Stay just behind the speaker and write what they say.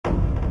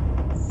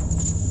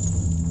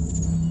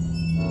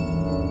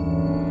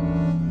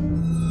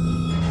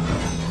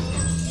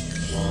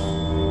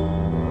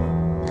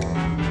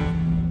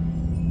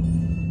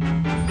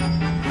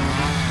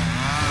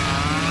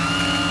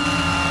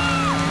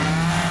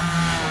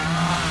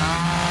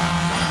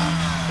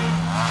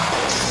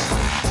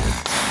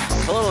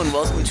Hello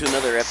and welcome to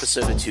another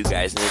episode of Two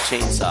Guys and a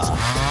Chainsaw.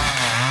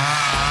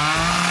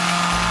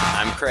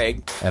 I'm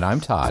Craig. And I'm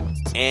Todd.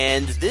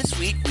 And this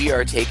week we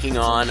are taking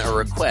on a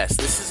request.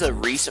 This is a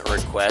recent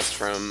request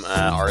from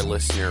our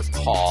listener,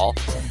 Paul.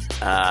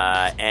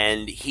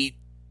 And he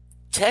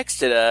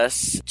texted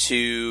us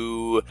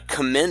to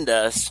commend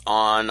us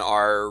on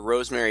our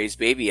Rosemary's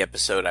Baby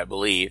episode, I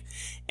believe.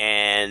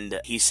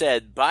 And he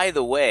said, by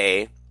the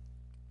way,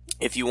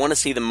 if you want to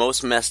see the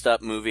most messed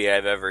up movie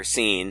I've ever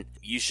seen,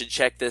 you should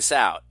check this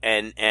out.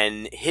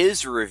 And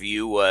his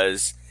review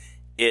was,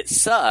 it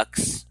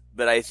sucks,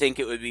 but I think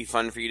it would be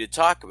fun for you to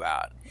talk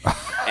about.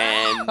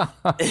 And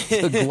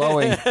the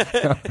glowing,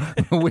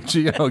 which,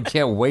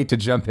 can't wait to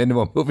jump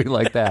into a movie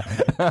like that.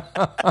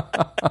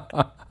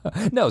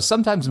 No,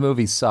 sometimes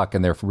movies suck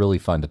and they're really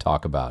fun to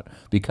talk about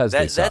because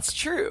they suck. That's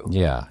true.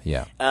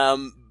 Yeah.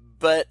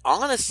 But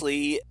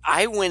honestly,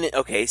 I went...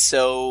 Okay,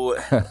 so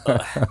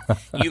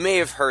you may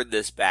have heard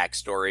this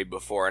backstory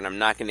before, and I'm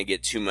not going to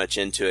get too much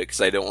into it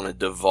because I don't want to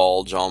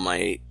divulge all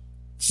my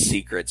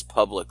secrets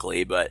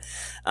publicly, but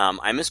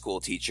I'm a school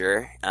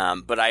teacher,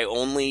 but I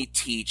only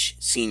teach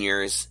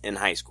seniors in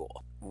high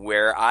school.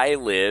 Where I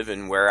live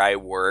and where I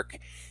work,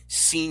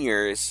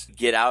 seniors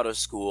get out of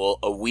school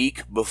a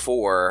week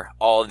before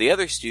all of the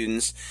other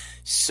students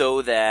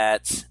so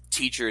that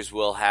teachers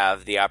will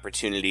have the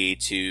opportunity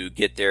to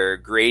get their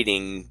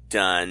grading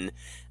done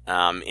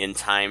in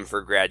time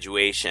for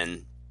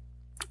graduation,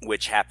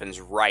 which happens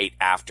right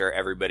after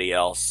everybody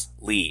else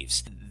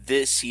leaves.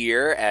 This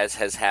year, as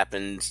has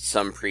happened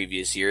some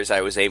previous years,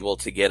 I was able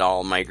to get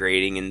all my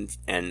grading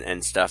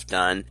and stuff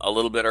done a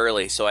little bit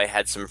early, so I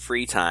had some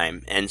free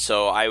time. And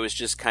so I was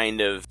just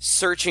kind of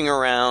searching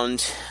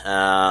around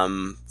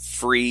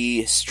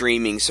free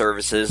streaming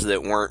services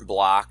that weren't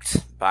blocked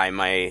by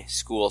my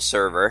school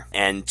server,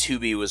 and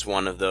Tubi was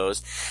one of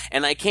those.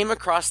 And I came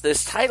across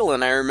this title,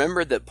 and I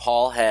remembered that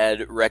Paul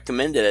had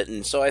recommended it,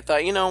 and so I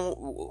thought,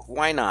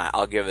 why not?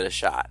 I'll give it a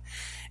shot.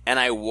 And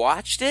I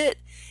watched it,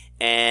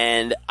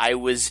 and I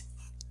was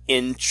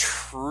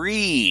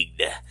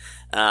intrigued.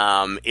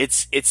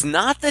 It's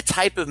not the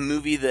type of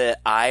movie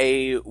that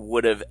I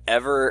would have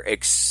ever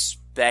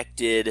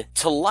expected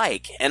to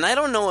like. And I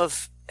don't know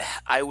if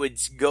I would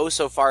go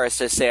so far as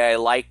to say I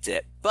liked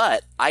it,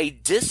 but I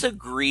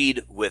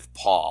disagreed with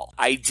Paul.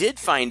 I did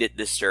find it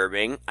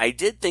disturbing. I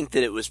did think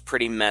that it was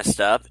pretty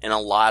messed up in a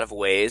lot of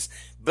ways,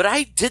 but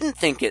I didn't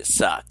think it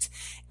sucked.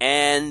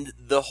 And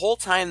the whole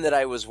time that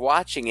I was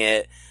watching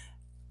it,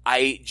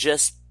 I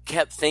just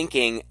kept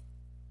thinking,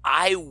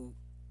 I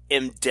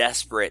am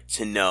desperate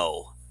to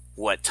know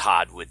what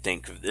Todd would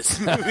think of this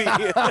movie.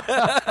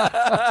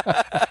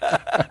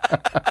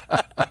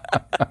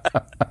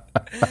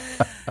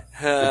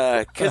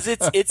 Because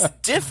it's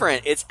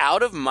different. It's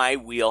out of my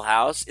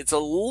wheelhouse. It's a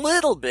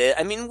little bit...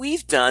 I mean,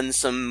 we've done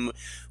some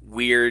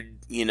weird,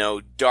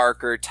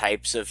 darker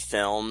types of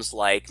films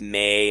like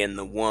May and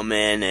the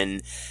Woman,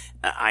 and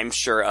I'm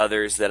sure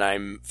others that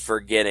I'm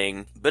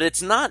forgetting. But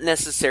it's not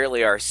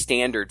necessarily our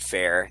standard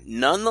fare.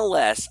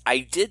 Nonetheless, I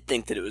did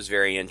think that it was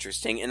very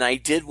interesting, and I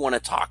did want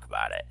to talk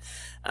about it.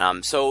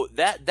 So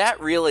that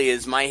really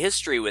is my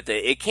history with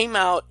it. It came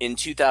out in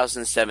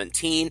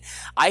 2017.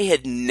 I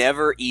had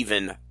never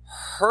even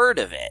heard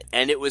of it,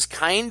 and it was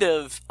kind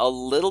of a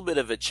little bit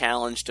of a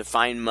challenge to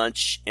find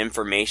much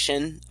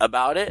information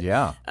about it.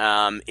 Yeah.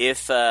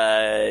 If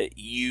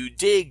you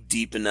dig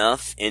deep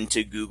enough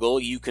into Google,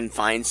 you can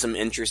find some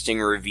interesting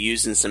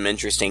reviews and some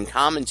interesting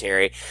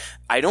commentary.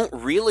 I don't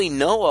really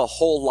know a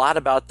whole lot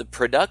about the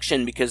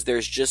production because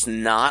there's just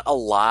not a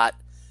lot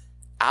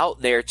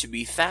out there to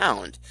be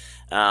found.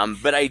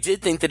 But I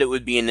did think that it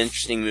would be an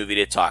interesting movie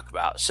to talk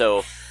about.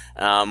 So,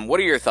 what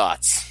are your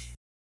thoughts?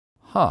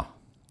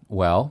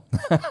 Well,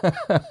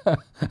 I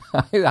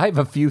have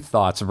a few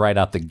thoughts right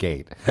out the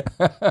gate.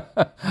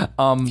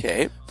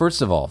 Okay.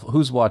 First of all,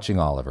 who's watching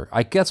Oliver?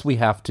 I guess we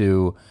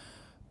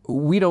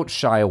don't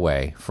shy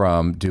away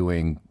from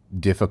doing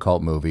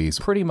difficult movies.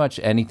 Pretty much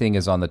anything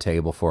is on the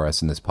table for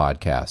us in this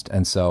podcast.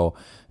 And so,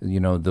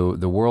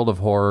 the world of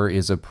horror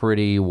is a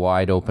pretty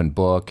wide open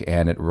book,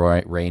 and it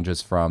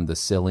ranges from the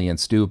silly and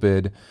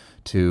stupid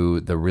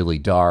to the really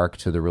dark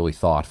to the really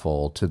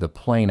thoughtful to the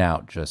plain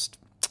out just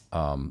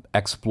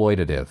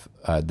exploitative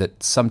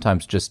that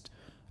sometimes just,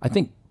 I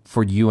think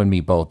for you and me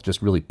both,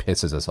 just really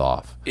pisses us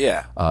off.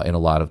 Yeah. In a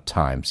lot of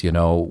times,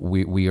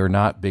 we are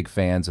not big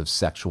fans of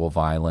sexual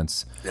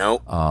violence.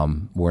 Nope.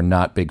 We're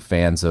not big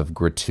fans of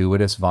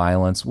gratuitous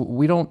violence.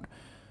 We don't.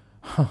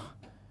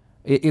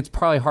 It's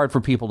probably hard for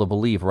people to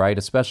believe, right?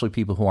 Especially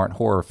people who aren't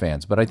horror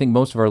fans. But I think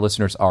most of our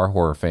listeners are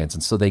horror fans,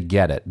 and so they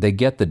get it. They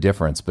get the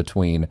difference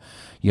between,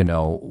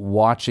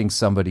 watching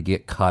somebody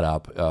get cut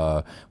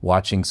up,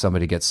 watching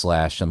somebody get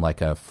slashed in like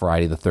a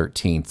Friday the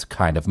 13th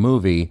kind of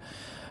movie,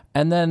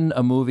 and then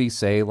a movie,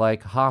 say,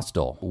 like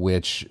Hostel,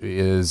 which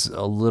is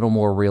a little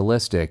more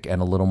realistic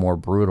and a little more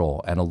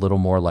brutal and a little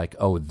more like,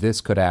 oh,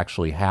 this could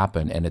actually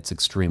happen, and it's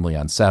extremely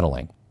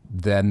unsettling.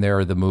 Then there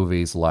are the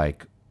movies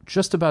like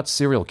just about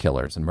serial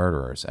killers and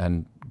murderers,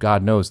 and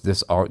God knows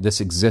this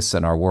exists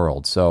in our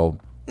world. So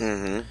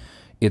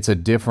it's a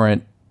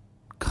different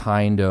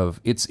kind of,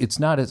 it's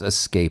not as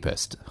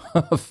escapist.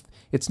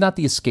 It's not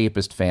the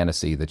escapist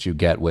fantasy that you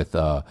get with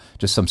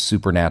just some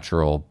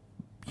supernatural,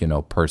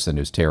 person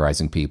who's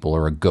terrorizing people,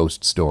 or a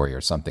ghost story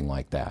or something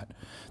like that.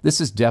 This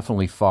is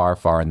definitely far,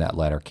 far in that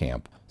latter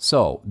camp.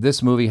 So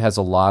this movie has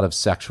a lot of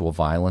sexual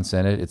violence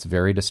in it. It's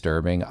very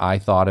disturbing. I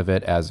thought of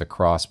it as a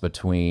cross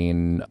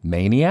between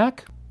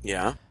Maniac,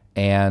 Yeah.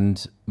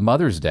 and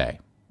Mother's Day.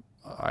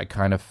 I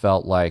kind of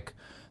felt like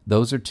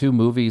those are two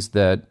movies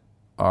that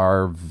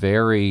are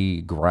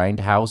very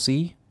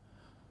grindhousey.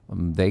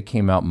 They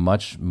came out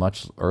much,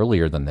 much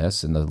earlier than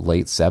this, in the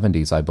late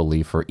 70s, I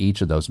believe, for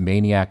each of those.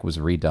 Maniac was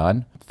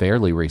redone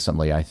fairly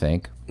recently, I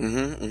think,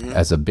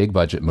 as a big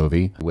budget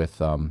movie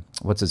with,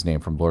 what's his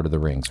name from Lord of the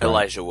Rings? Right?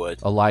 Elijah Wood.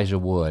 Elijah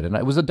Wood. And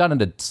it was done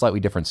in a slightly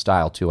different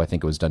style, too. I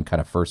think it was done kind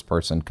of first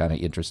person, kind of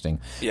interesting.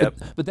 Yep.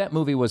 But that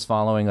movie was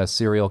following a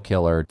serial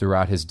killer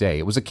throughout his day.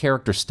 It was a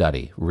character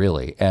study,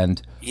 really.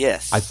 And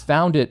Yes. I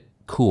found it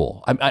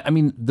cool. I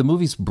mean, the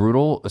movie's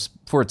brutal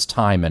for its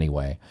time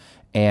anyway.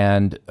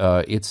 And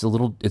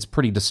it's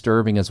pretty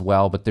disturbing as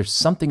well, but there's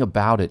something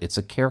about it. It's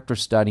a character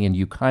study, and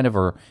you kind of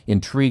are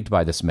intrigued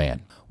by this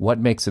man. What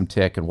makes him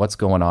tick, and what's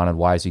going on, and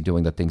why is he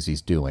doing the things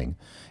he's doing?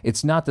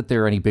 It's not that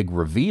there are any big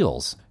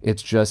reveals.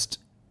 It's just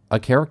a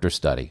character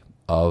study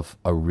of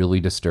a really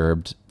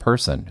disturbed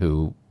person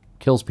who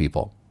kills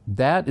people.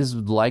 That is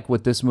like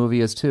what this movie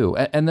is too.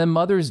 And then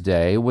Mother's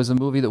Day was a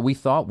movie that we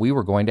thought we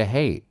were going to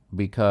hate,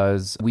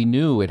 because we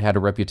knew it had a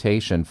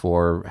reputation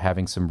for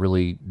having some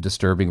really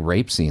disturbing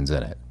rape scenes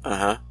in it.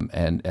 Uh-huh.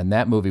 And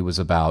that movie was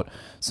about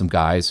some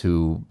guys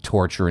who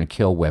torture and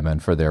kill women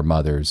for their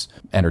mother's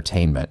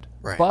entertainment.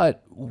 Right.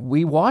 But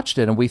we watched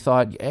it and we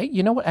thought, hey,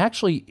 you know what?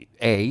 Actually,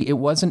 it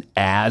wasn't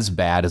as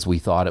bad as we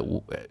thought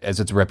as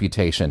its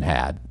reputation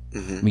had.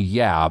 Mm-hmm. I mean,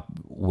 yeah,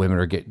 women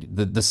are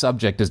the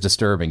subject is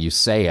disturbing. You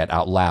say it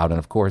out loud, and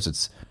of course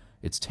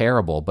it's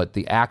terrible. But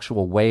the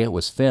actual way it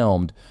was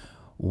filmed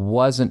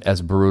wasn't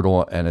as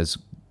brutal and as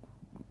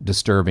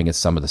disturbing as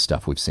some of the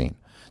stuff we've seen.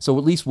 So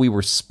at least we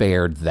were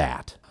spared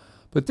that.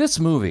 But this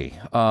movie,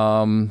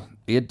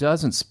 it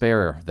doesn't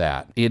spare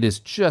that. It is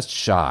just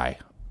shy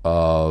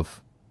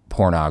of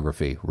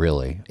pornography,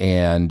 really.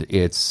 And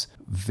it's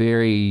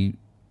very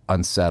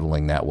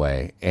unsettling that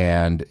way.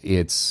 And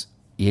it's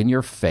in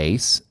your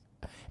face.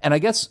 And I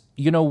guess,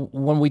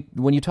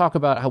 when you talk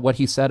about what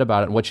he said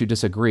about it and what you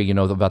disagree,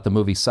 about the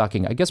movie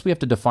sucking, I guess we have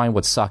to define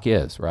what suck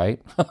is, right?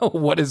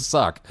 What is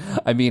suck?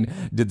 I mean,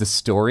 did the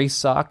story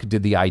suck?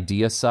 Did the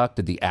idea suck?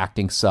 Did the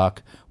acting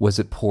suck? Was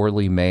it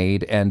poorly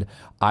made? And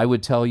I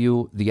would tell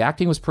you the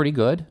acting was pretty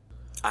good.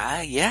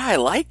 Yeah, I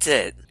liked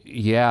it.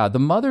 Yeah, the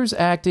mother's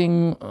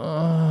acting,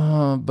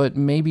 but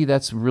maybe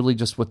that's really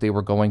just what they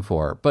were going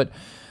for. But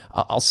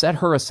I'll set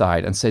her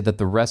aside and say that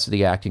the rest of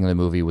the acting in the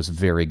movie was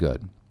very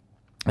good.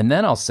 And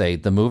then I'll say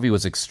the movie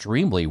was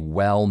extremely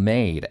well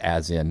made,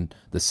 as in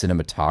the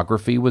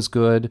cinematography was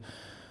good,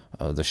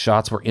 the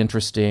shots were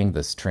interesting,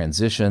 the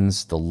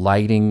transitions, the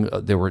lighting.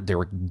 There were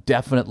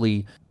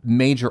definitely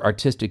major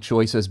artistic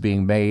choices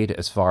being made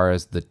as far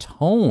as the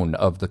tone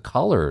of the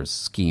colors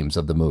schemes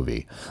of the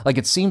movie. Like,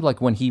 it seemed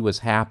like when he was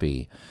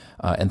happy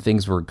and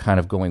things were kind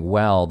of going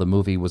well, the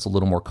movie was a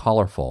little more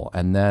colorful.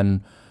 And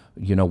then,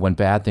 when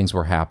bad things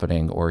were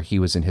happening or he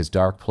was in his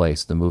dark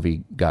place, the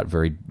movie got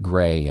very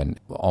gray and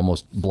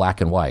almost black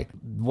and white.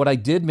 What I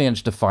did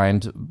manage to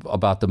find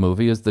about the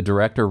movie is the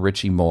director,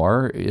 Richie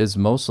Moore, is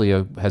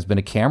has been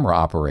a camera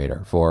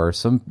operator for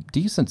some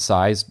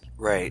decent-sized,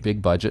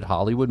 big budget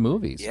Hollywood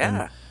movies.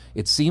 Yeah. And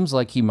it seems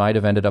like he might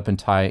have ended up in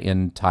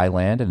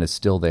Thailand and is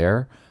still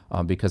there.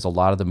 Because a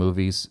lot of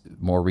the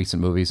more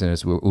recent movies in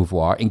his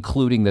oeuvre,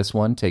 including this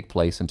one, take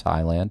place in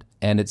Thailand.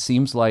 And it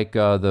seems like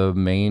the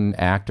main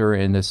actor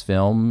in this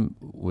film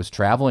was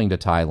traveling to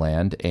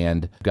Thailand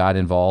and got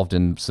involved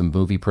in some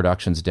movie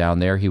productions down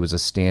there. He was a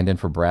stand-in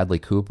for Bradley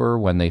Cooper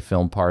when they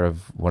filmed part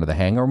of one of the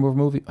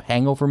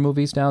Hangover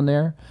movies down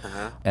there.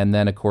 Uh-huh. And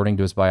then, according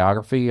to his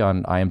biography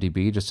on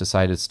IMDb, just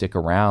decided to stick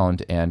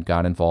around and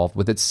got involved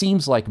with, it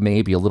seems like,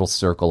 maybe a little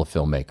circle of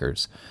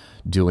filmmakers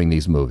doing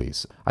these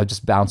movies. I'm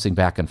just bouncing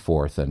back and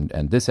forth, and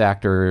this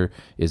actor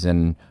is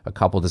in a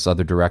couple of this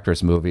other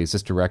director's movies.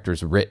 This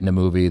director's written a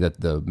movie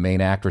that the main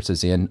actress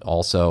is in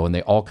also, and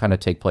they all kind of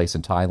take place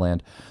in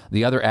Thailand.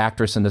 The other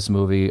actress in this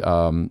movie,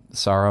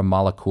 Sarah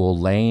Malakul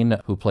Lane,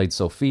 who played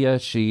Sophia,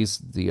 she's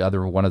the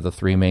other one of the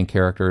three main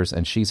characters,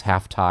 and she's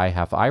half Thai,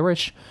 half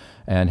Irish,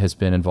 and has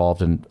been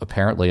involved in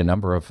apparently a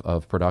number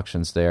of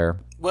productions there.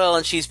 Well,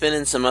 and she's been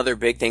in some other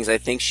big things. I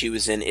think she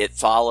was in It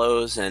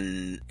Follows,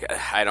 and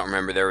I don't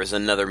remember. There was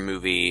another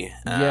movie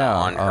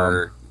on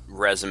her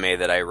resume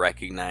that I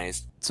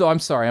recognized. So I'm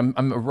sorry.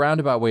 I'm a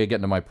roundabout way of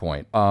getting to my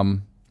point.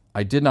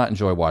 I did not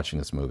enjoy watching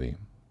this movie.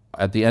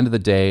 At the end of the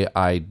day,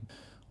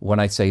 when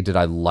I say did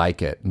I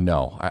like it,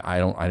 no, I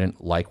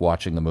didn't like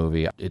watching the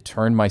movie. It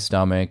turned my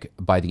stomach.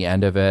 By the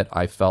end of it,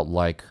 I felt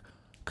like,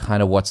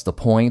 kind of, what's the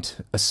point?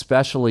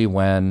 Especially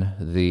when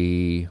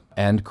the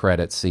end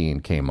credit scene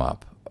came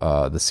up.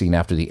 The scene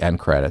after the end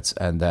credits,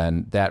 and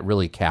then that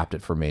really capped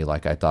it for me.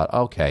 Like, I thought,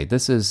 okay,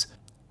 this is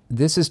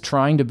this is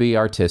trying to be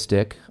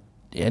artistic,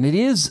 and it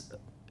is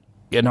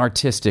an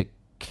artistic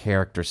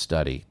character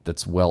study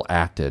that's well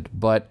acted,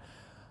 but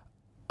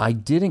I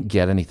didn't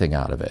get anything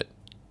out of it.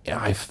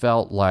 I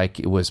felt like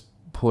it was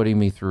putting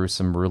me through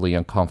some really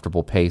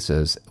uncomfortable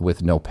paces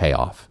with no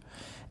payoff.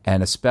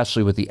 And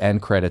especially with the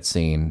end credit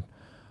scene,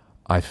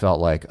 I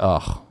felt like,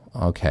 oh,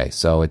 okay,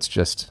 so it's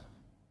just...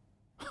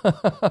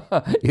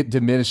 it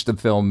diminished the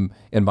film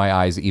in my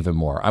eyes even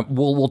more.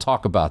 We'll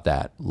talk about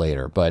that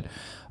later. But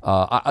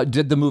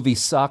did the movie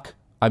suck?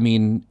 I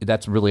mean,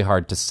 that's really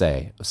hard to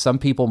say. Some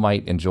people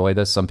might enjoy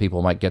this. Some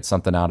people might get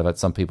something out of it.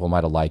 Some people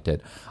might have liked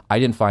it. I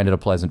didn't find it a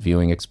pleasant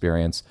viewing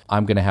experience.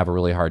 I'm going to have a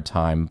really hard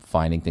time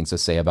finding things to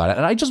say about it.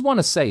 And I just want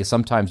to say,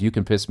 sometimes you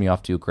can piss me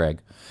off too, Craig.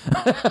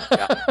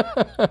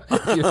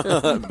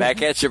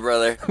 Back at you,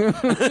 brother.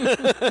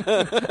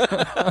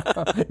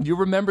 You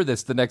remember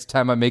this the next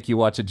time I make you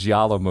watch a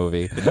Giallo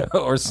movie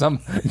or some,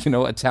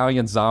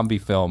 Italian zombie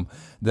film,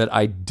 that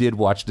I did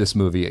watch this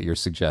movie at your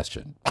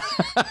suggestion.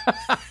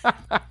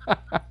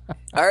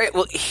 All right,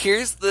 well,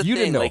 here's the thing.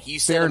 Didn't know. Like you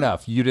said, fair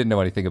enough. You didn't know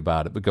anything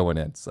about it, but going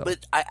in. So.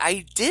 But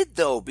I did,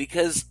 though,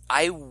 because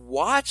I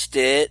watched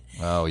it.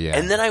 Oh, yeah.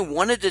 And then I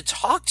wanted to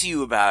talk to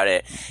you about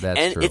it.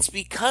 That's true. It's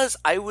because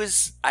I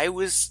was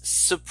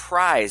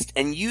surprised.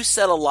 And you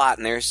said a lot,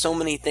 and there's so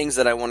many things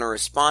that I want to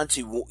respond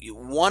to.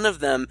 One of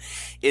them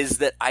is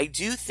that I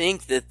do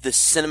think that the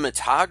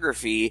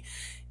cinematography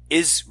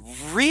is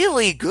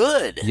really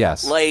good.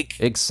 Yes. Like,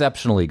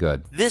 exceptionally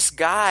good. This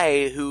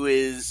guy who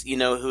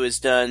has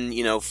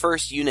done,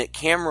 first unit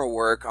camera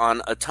work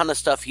on a ton of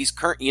stuff. He's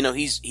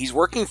he's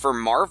working for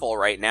Marvel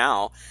right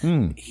now.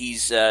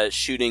 He's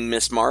shooting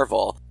Miss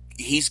Marvel.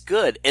 He's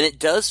good. And it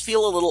does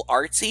feel a little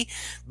artsy,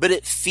 but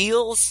it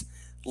feels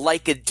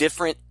like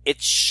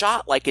it's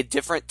shot like a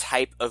different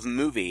type of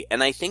movie.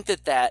 And I think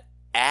that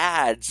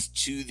adds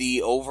to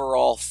the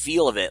overall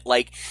feel of it.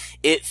 Like,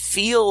 it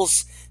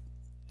feels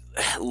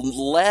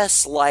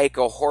less like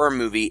a horror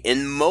movie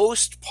in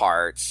most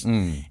parts,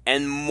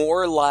 and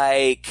more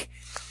like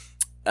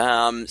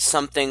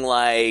something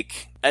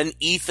like an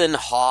Ethan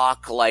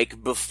Hawke,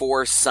 like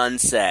Before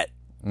Sunset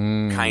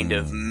kind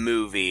of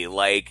movie.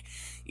 Like,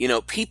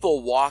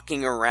 people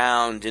walking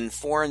around in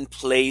foreign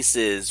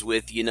places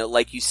with,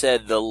 like you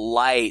said, the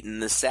light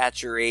and the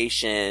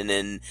saturation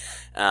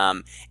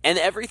and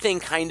everything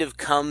kind of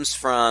comes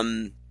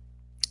from...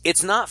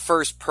 It's not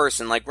first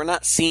person, like we're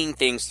not seeing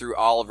things through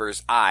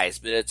Oliver's eyes,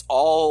 but it's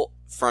all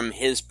from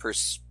his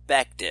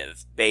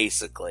perspective,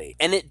 basically.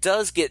 And it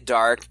does get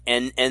dark,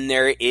 and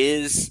there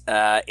is,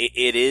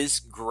 it is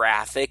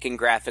graphic and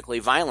graphically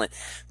violent.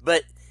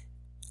 But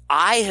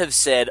I have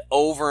said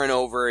over and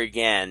over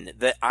again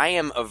that I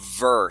am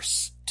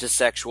averse to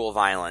sexual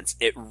violence.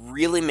 It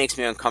really makes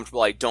me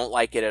uncomfortable. I don't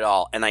like it at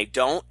all. And I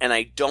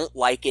don't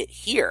like it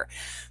here.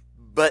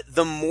 But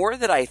the more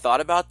that I thought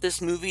about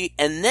this movie,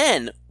 and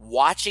then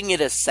watching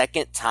it a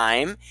second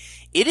time,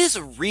 it is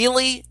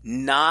really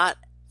not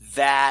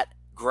that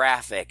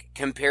graphic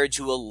compared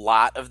to a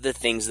lot of the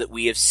things that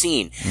we have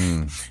seen.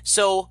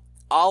 So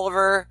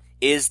Oliver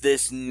is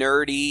this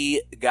nerdy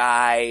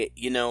guy,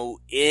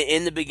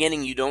 in the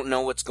beginning you don't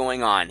know what's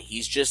going on.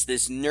 He's just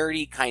this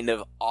nerdy kind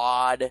of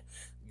odd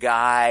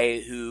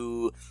guy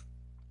who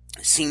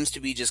seems to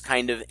be just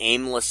kind of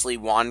aimlessly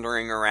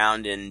wandering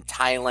around in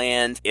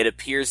Thailand. It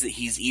appears that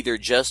he's either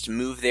just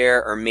moved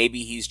there or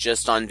maybe he's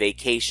just on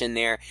vacation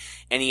there.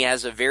 And he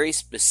has a very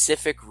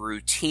specific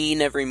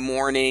routine every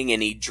morning,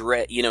 and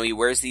he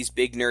wears these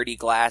big nerdy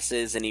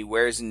glasses, and he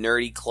wears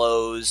nerdy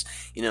clothes,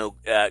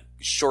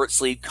 short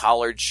sleeve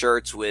collared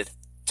shirts with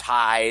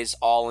ties,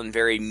 all in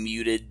very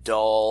muted,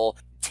 dull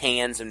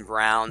tans and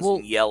browns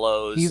and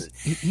yellows.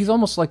 He's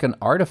almost like an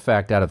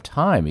artifact out of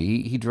time.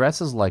 He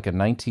dresses like a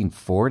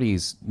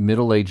 1940s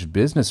middle-aged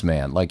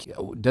businessman. Like,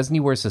 doesn't he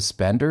wear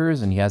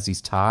suspenders and he has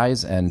these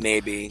ties, and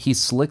maybe he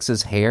slicks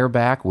his hair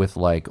back with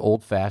like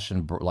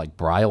old-fashioned like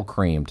Brile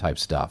cream type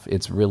stuff.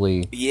 It's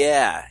really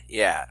yeah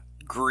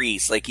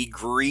grease, like he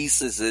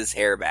greases his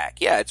hair back.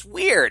 Yeah, it's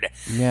weird.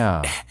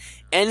 Yeah.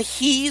 And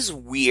he's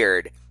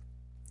weird.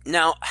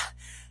 Now,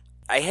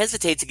 I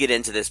hesitate to get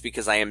into this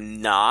because I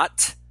am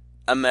not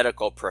a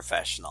medical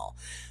professional,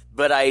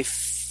 but I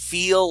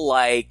feel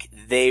like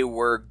they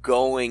were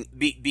going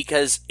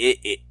because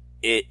it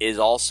is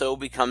also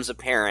becomes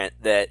apparent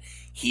that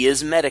he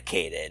is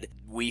medicated.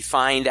 We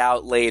find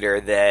out later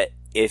that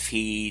if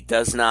he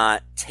does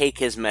not take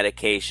his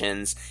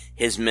medications,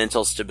 his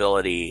mental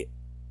stability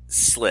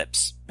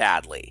slips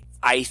badly.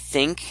 I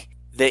think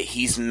that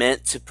he's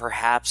meant to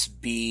perhaps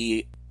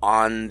be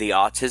on the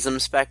autism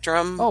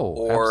spectrum,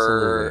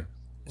 or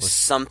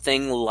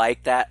something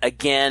like that.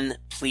 Again,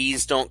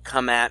 please don't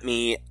come at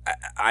me.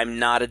 I'm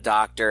not a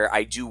doctor.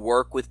 I do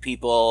work with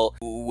people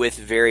with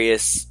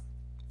various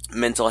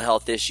mental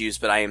health issues,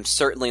 but I am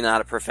certainly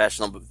not a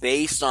professional. But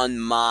based on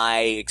my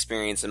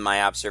experience and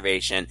my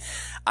observation,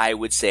 I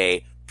would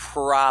say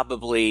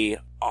probably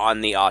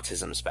on the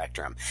autism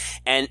spectrum.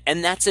 And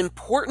that's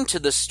important to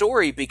the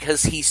story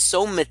because he's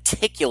so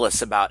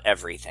meticulous about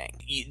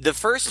everything. The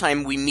first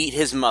time we meet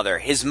his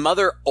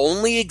mother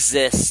only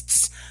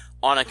exists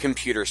on a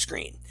computer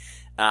screen.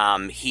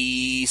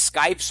 He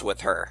Skypes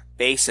with her,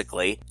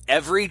 basically,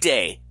 every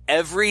day,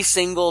 every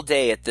single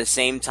day at the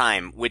same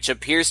time, which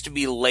appears to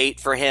be late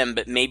for him,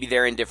 but maybe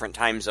they're in different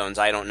time zones.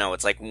 I don't know.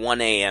 It's like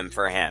 1 a.m.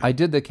 for him. I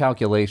did the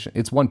calculation.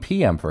 It's 1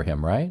 p.m. for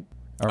him, right?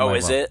 Oh,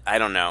 is it? I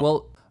don't know.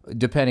 Well,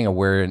 depending on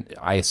where,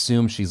 I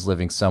assume she's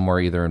living somewhere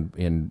either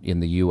in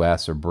the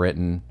U.S. or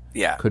Britain.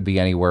 Yeah. Could be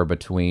anywhere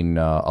between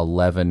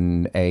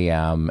 11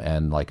 a.m.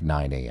 and like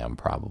 9 a.m.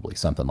 probably,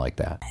 something like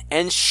that.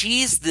 And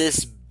she's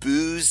this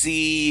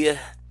boozy,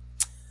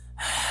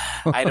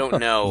 I don't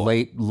know.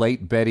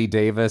 late Betty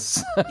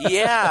Davis.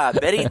 Yeah,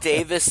 Betty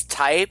Davis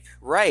type.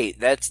 Right.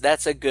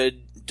 That's a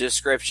good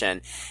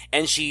description.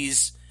 And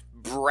she's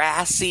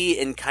brassy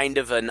in kind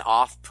of an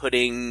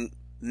off-putting,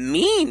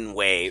 mean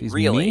way, She's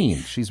really. Mean.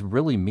 She's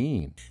really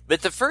mean.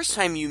 But the first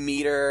time you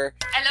meet her...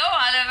 Hello,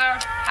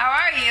 Oliver. How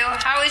are you?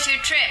 How was your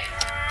trip?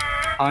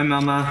 Hi,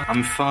 Mama.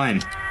 I'm fine.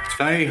 It's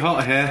very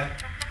hot here.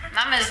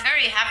 Mama's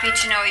very happy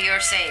to know you're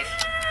safe.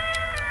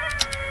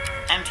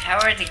 And how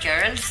are the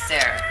girls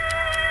there?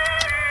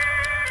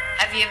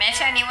 Have you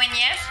met anyone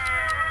yet?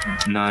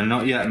 No,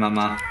 not yet,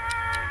 Mama.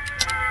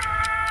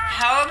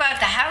 How about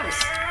the house?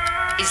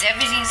 Is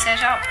everything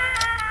set up?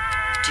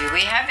 Do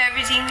we have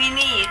everything we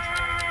need?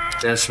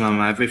 Yes,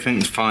 Mama.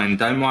 Everything's fine.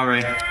 Don't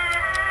worry.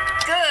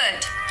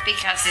 Good,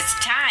 because it's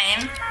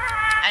time.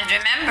 And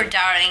remember,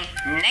 darling,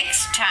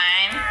 next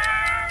time,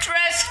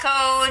 dress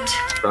code.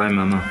 Sorry,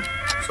 Mama.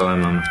 Sorry,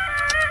 Mama.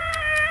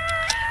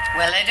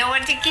 Well, I don't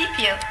want to keep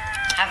you.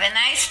 Have a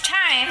nice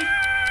time.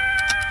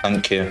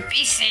 Thank you.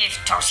 Be safe.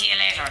 Talk to you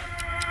later.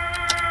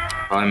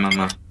 Bye,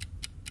 Mama.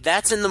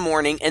 That's in the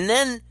morning, and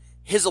then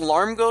his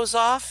alarm goes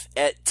off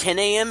at 10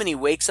 a.m. and he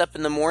wakes up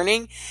in the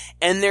morning,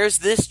 and there's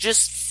this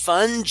just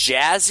fun,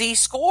 jazzy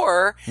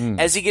score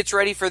as he gets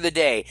ready for the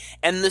day.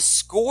 And the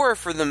score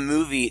for the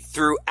movie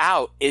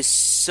throughout is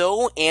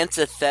so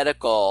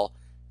antithetical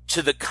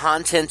to the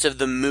content of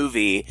the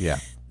movie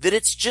that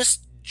it's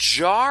just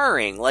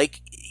jarring.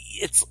 Like,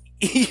 it's...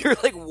 You're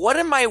like, what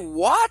am I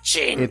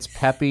watching? It's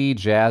peppy,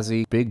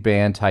 jazzy, big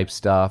band type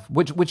stuff,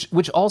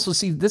 which also,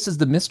 see, this is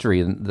the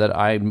mystery that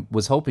I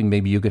was hoping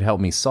maybe you could help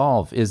me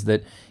solve, is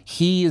that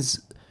he's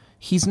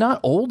not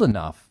old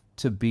enough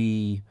to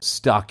be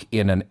stuck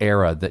in an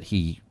era that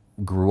he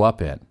grew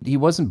up in. He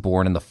wasn't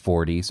born in the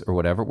 40s or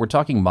whatever. We're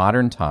talking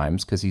modern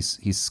times because he's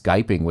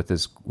Skyping with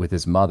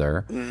his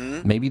mother.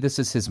 Mm-hmm. Maybe this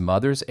is his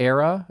mother's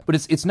era, but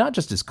it's not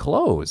just his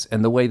clothes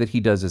and the way that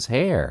he does his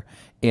hair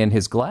and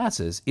his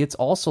glasses. It's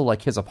also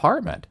like his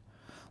apartment.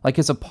 Like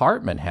his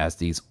apartment has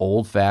these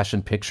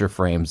old-fashioned picture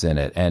frames in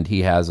it, and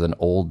he has an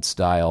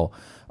old-style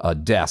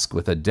desk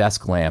with a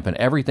desk lamp and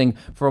everything.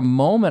 For a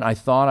moment, I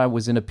thought I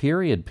was in a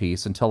period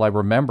piece until I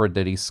remembered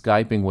that he's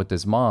Skyping with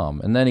his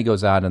mom. And then he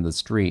goes out in the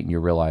street, and you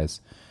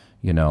realize,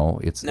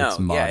 it's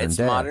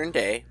modern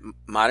day.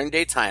 Modern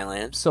day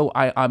Thailand. So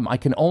I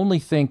can only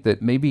think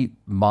that maybe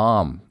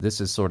mom,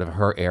 this is sort of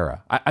her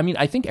era. I mean,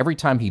 I think every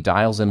time he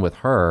dials in with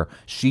her,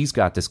 she's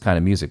got this kind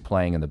of music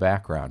playing in the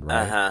background,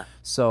 right? Uh-huh.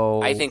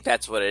 So I think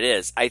that's what it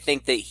is. I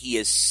think that he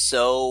is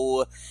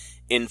so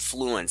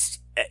influenced.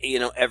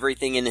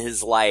 Everything in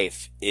his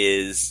life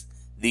is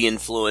the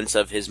influence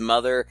of his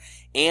mother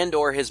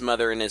or his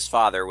mother and his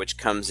father, which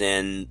comes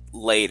in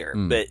later.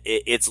 But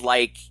it's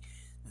like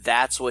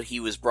that's what he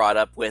was brought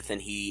up with,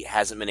 and he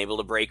hasn't been able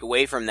to break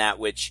away from that,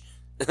 which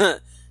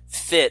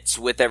fits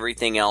with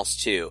everything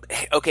else too.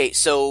 Okay,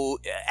 so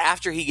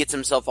after he gets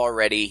himself all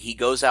ready, he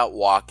goes out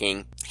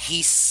walking.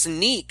 He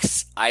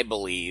sneaks, I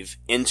believe,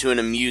 into an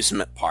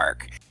amusement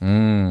park.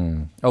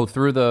 Oh,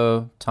 through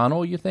the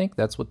tunnel, you think?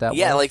 That's what that was?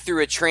 Yeah, like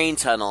through a train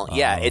tunnel. Oh.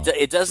 Yeah,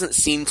 it doesn't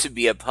seem to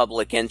be a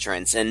public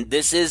entrance. And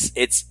this is,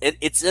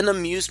 it's an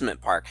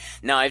amusement park.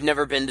 Now, I've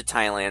never been to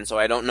Thailand, so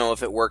I don't know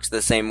if it works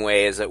the same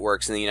way as it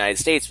works in the United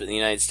States. But in the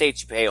United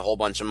States, you pay a whole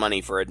bunch of money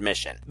for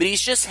admission. But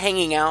he's just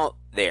hanging out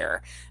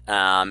there.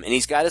 And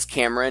he's got his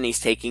camera and he's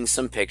taking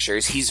some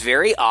pictures. He's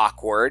very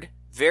awkward,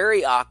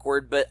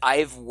 but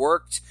I've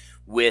worked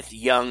with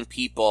young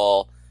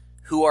people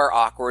who are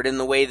awkward in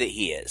the way that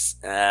he is.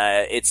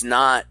 It's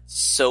not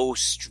so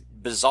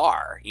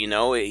bizarre,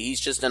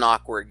 he's just an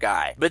awkward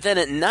guy. But then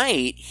at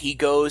night, he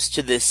goes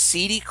to this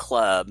seedy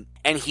club,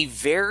 and he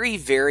very,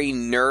 very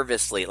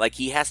nervously, like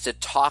he has to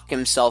talk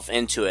himself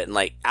into it, and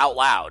like out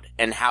loud,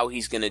 and how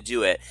he's going to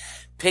do it,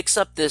 picks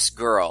up this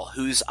girl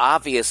who's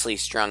obviously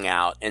strung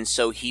out, and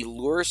so he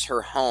lures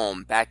her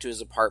home back to his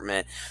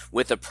apartment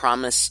with a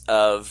promise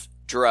of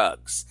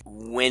drugs.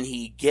 When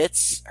he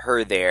gets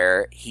her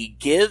there, he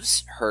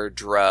gives her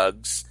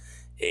drugs.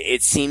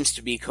 It seems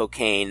to be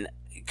cocaine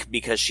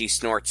because she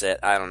snorts it.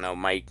 I don't know.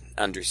 My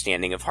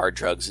understanding of hard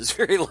drugs is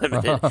very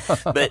limited.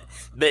 but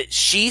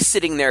she's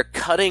sitting there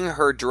cutting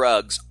her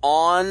drugs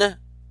on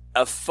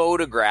a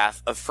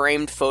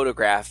framed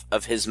photograph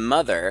of his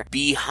mother.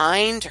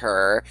 Behind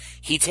her,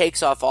 he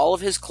takes off all of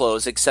his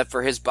clothes except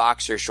for his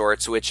boxer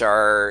shorts, which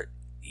are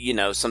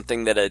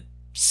something that a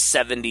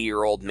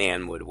 70-year-old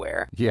man would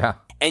wear. Yeah.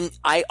 And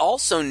I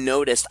also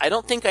noticed, I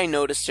don't think I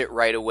noticed it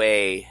right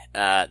away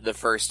the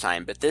first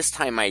time, but this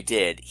time I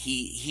did.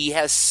 He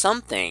has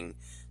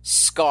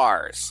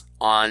scars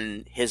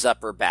on his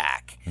upper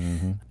back.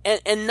 Mm-hmm.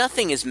 And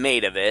nothing is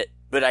made of it,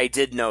 but I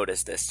did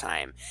notice this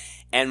time.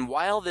 And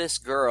while this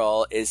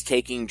girl is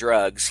taking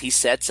drugs, he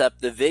sets up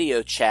the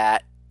video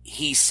chat.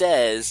 He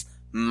says,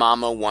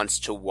 "Mama wants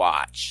to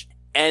watch."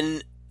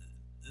 And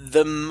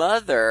the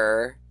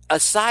mother,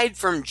 aside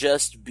from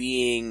just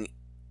being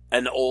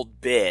an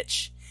old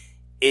bitch,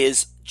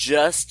 is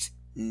just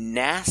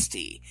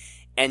nasty.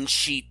 And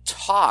she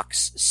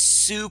talks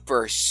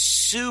super,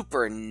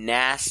 super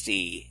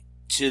nasty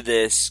to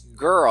this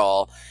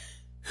girl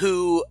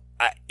who,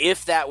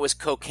 if that was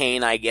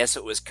cocaine, I guess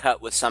it was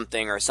cut with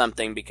something or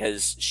something,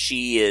 because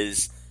she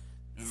is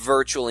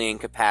virtually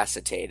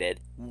incapacitated.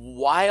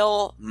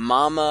 While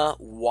Mama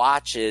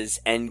watches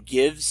and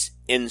gives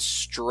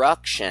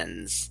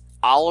instructions,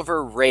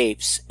 Oliver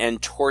rapes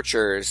and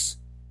tortures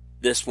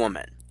this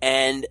woman.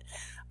 And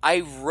I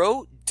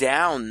wrote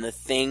down the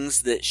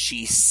things that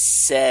she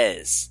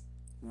says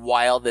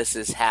while this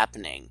is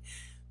happening,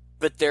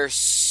 but they're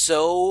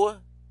so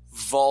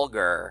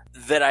vulgar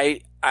that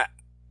I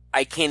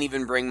can't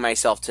even bring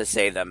myself to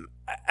say them.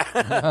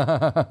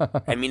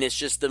 I mean, it's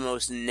just the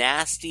most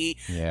nasty,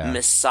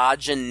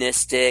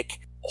 misogynistic,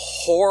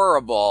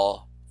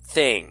 horrible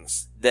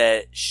things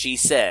that she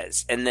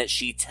says and that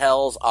she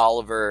tells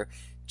Oliver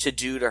to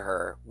do to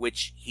her,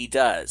 which he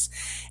does.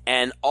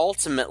 And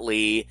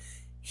ultimately,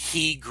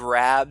 he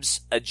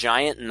grabs a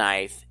giant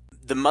knife.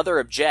 The mother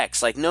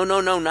objects, like, no,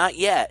 not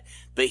yet.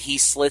 But he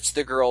slits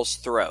the girl's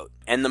throat.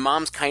 And the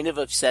mom's kind of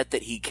upset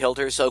that he killed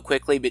her so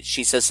quickly, but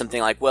she says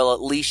something like, well,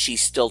 at least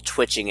she's still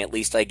twitching. At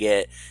least I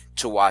get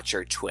to watch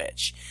her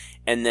twitch.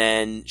 And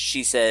then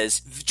she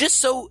says, just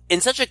so,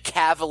 in such a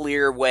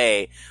cavalier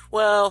way,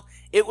 well,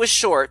 it was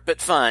short,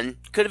 but fun.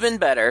 Could have been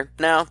better.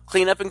 Now,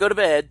 clean up and go to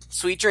bed.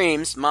 Sweet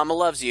dreams. Mama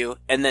loves you.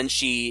 And then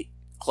she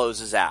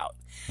closes out.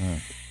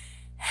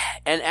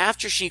 And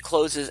after she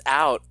closes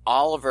out,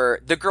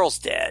 Oliver, the girl's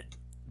dead,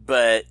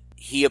 but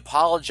he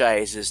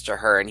apologizes to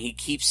her, and he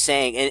keeps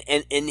saying,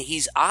 and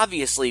he's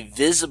obviously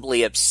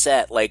visibly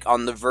upset, like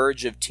on the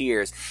verge of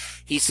tears.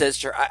 He says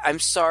to her, I'm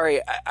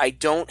sorry, I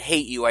don't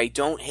hate you, I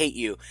don't hate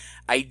you.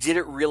 I did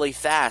it really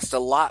fast, a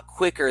lot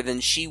quicker than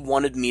she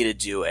wanted me to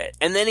do it.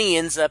 And then he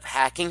ends up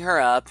hacking her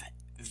up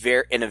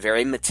in a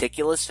very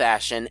meticulous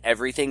fashion.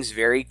 Everything's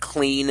very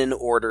clean and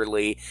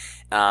orderly.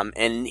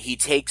 And he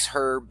takes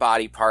her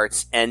body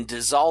parts and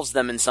dissolves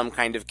them in some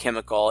kind of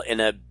chemical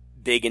in a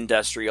big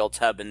industrial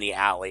tub in the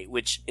alley,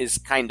 which is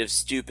kind of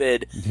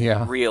stupid,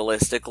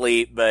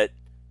 realistically, but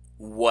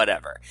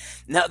whatever.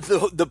 Now,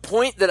 the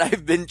point that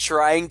I've been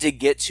trying to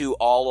get to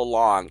all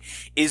along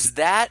is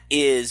that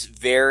is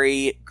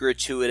very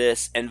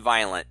gratuitous and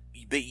violent.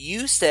 But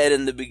you said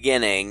in the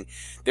beginning,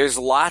 there's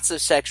lots of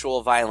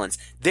sexual violence.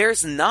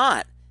 There's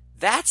not.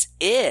 That's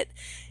it.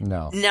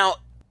 No. Now,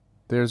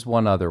 there's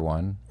one other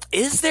one.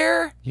 Is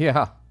there?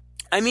 Yeah.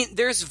 I mean,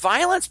 there's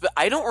violence, but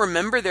I don't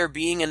remember there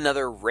being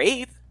another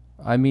rape.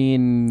 I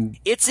mean,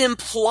 it's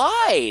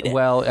implied.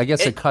 Well, I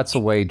guess it cuts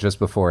away just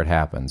before it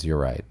happens. You're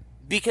right.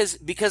 Because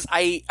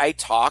I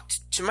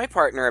talked to my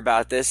partner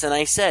about this, and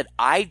I said,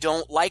 I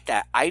don't like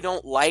that. I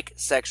don't like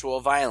sexual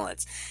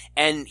violence.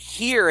 And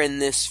here in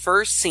this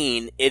first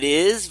scene, it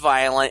is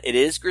violent. It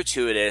is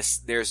gratuitous.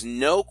 There's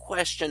no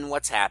question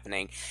what's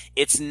happening.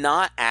 It's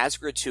not as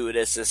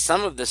gratuitous as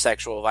some of the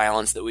sexual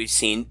violence that we've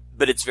seen,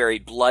 but it's very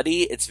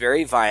bloody. It's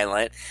very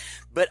violent.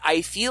 But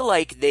I feel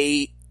like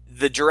the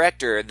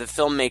director, the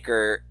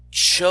filmmaker,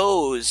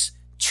 chose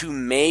to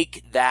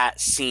make that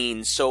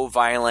scene so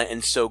violent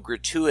and so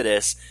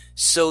gratuitous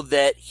so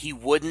that he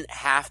wouldn't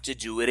have to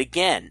do it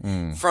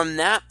again. From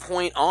that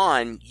point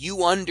on,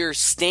 you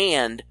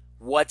understand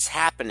what's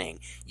happening.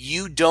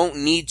 You don't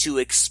need to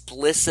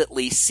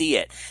explicitly see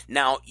it.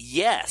 Now,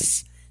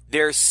 yes,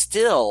 there's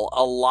still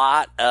a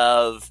lot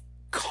of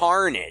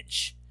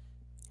carnage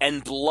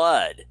and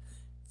blood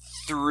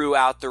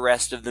throughout the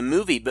rest of the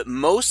movie, but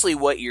mostly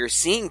what you're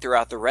seeing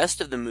throughout the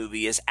rest of the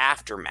movie is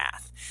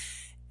aftermath.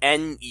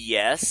 And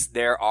yes,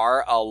 there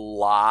are a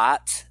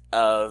lot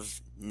of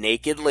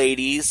naked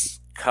ladies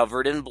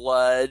covered in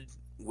blood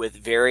with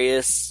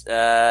various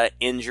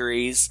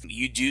injuries.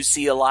 You do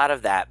see a lot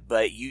of that,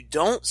 but you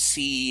don't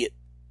see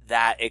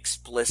that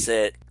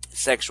explicit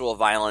sexual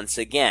violence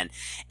again.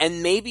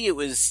 And maybe it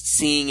was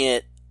seeing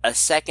it a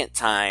second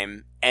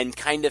time and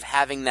kind of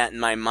having that in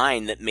my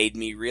mind that made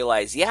me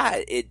realize,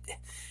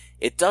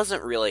 it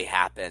doesn't really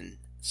happen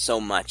so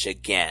much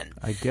again.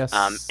 I guess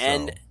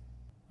and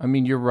I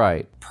mean, you're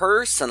right.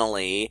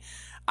 Personally,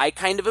 I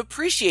kind of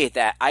appreciate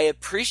that. I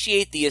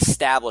appreciate the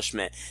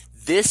establishment.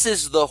 This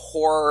is the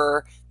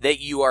horror that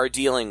you are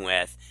dealing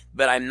with,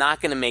 but I'm not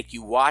going to make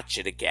you watch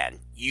it again.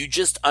 You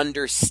just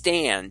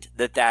understand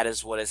that that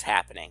is what is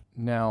happening.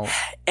 Now,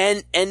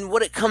 and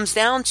what it comes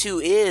down to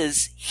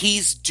is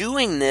he's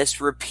doing this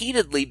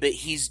repeatedly, but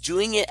he's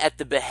doing it at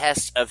the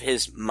behest of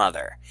his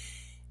mother.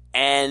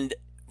 And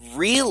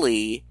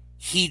really,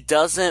 he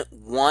doesn't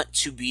want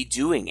to be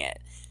doing it.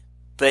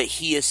 But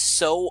he is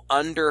so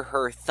under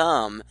her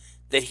thumb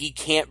that he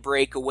can't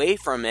break away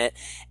from it.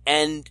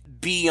 And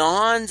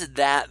beyond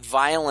that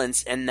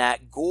violence and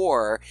that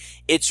gore,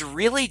 it's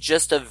really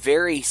just a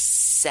very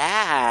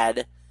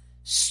sad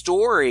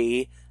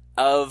story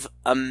of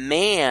a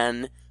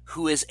man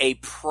who is a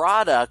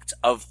product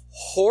of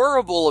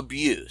horrible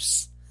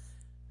abuse,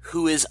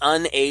 who is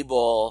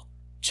unable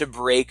to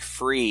break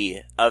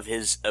free of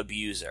his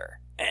abuser.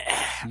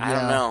 I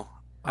don't know.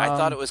 I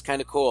thought it was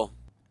kind of cool.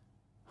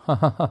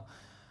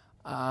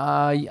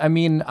 I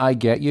mean, I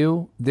get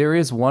you. There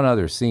is one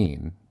other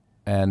scene,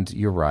 and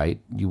you're right.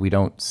 We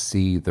don't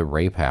see the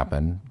rape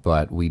happen,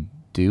 but we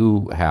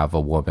do have a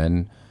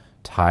woman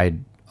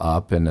tied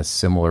up in a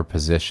similar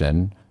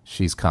position.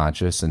 She's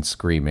conscious and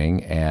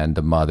screaming, and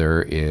the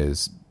mother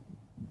is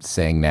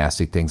saying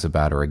nasty things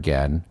about her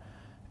again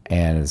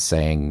and is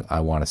saying, I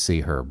want to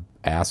see her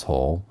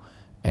asshole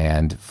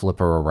and flip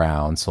her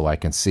around so I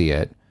can see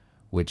it,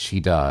 which he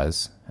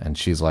does. And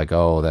she's like,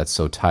 oh, that's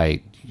so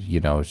tight. You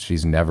know,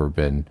 she's never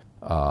been,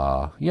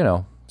 never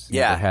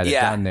had it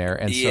done there.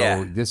 And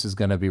so this is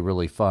going to be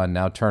really fun.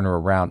 Now turn her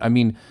around. I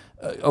mean,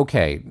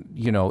 okay,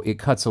 it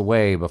cuts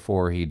away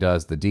before he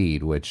does the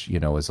deed, which,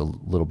 is a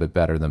little bit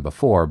better than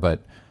before.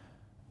 But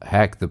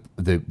heck, the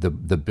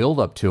build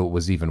up to it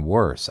was even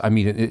worse. I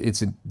mean,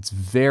 it's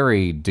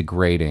very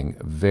degrading,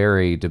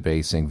 very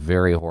debasing,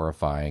 very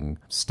horrifying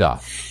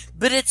stuff.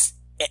 But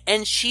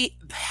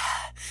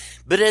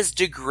as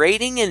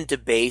degrading and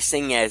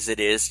debasing as it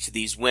is to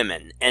these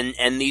women,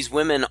 and these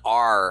women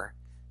are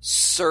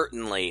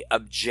certainly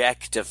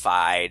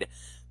objectified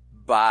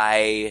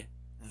by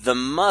the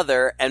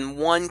mother, and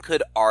one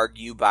could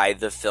argue by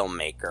the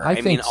filmmaker. I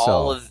think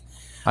so.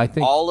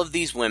 All of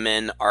these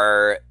women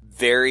are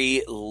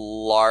very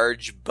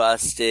large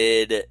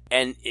busted,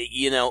 and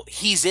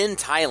he's in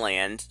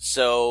Thailand,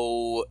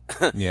 so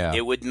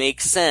it would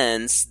make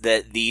sense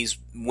that these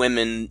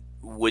women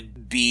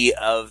would be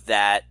of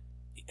that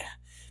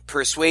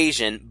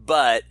persuasion,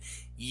 but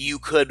you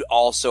could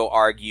also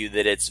argue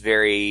that it's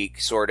very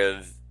sort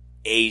of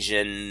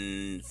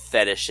Asian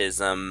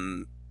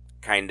fetishism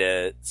kind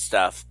of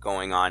stuff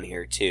going on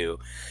here too.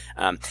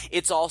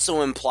 It's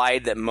also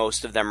implied that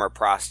most of them are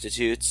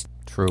prostitutes.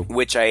 True.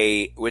 Which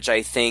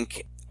I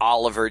think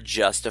Oliver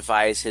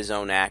justifies his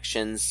own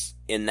actions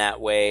in that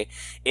way.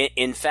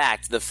 In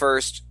fact, the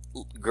first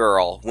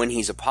girl, when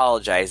he's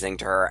apologizing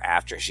to her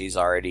after she's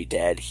already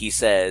dead, he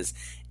says,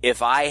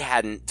 if I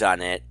hadn't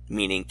done it,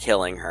 meaning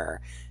killing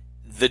her,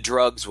 the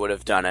drugs would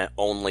have done it,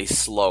 only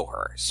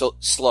slower.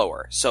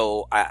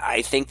 So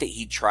I think that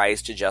he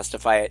tries to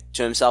justify it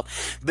to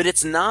himself. But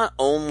it's not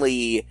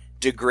only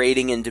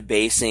degrading and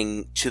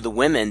debasing to the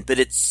women, but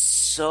it's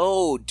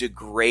so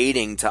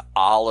degrading to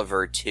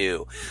Oliver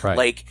too. Right.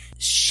 Like,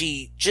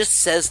 she just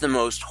says the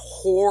most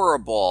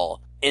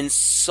horrible,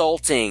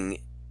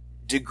 insulting,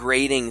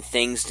 degrading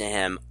things to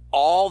him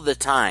all the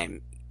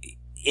time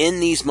in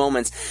these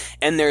moments.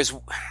 And there's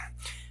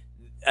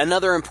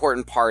another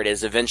important part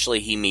is eventually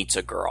he meets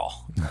a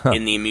girl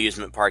in the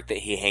amusement park that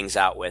he hangs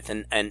out with.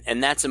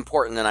 And that's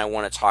important, and I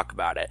want to talk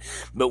about it.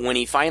 But when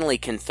he finally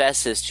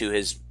confesses to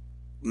his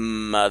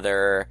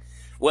mother,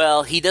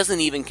 well, he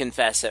doesn't even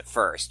confess at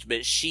first,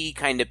 but she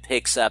kind of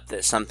picks up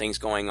that something's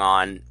going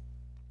on.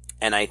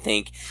 And I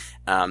think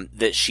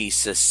that she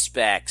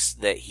suspects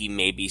that he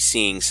may be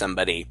seeing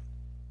somebody.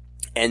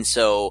 And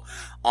so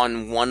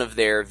on one of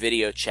their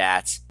video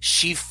chats,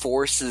 she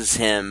forces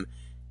him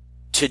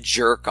to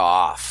jerk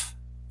off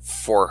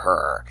for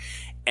her.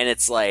 And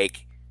it's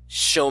like,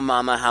 show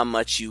mama how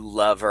much you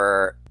love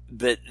her.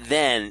 But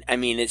then, I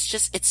mean,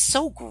 it's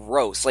so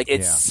gross. Like,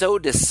 it's so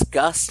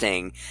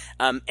disgusting.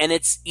 And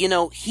it's,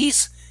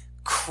 he's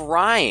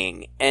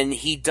crying and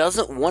he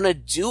doesn't want to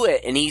do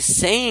it. And he's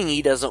saying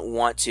he doesn't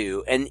want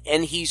to.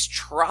 And he's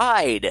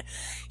tried.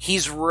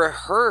 He's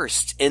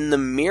rehearsed in the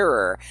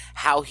mirror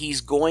how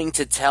he's going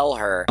to tell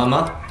her,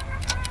 Mama,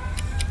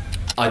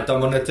 I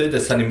don't want to do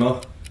this anymore.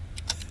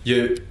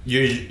 You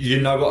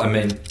know what I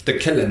mean. The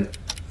killing.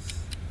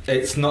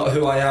 It's not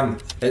who I am.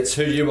 It's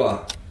who you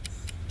are.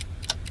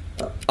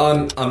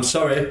 I'm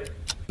sorry,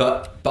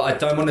 but I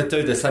don't want to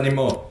do this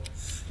anymore.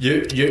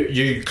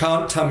 You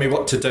can't tell me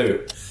what to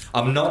do.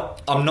 I'm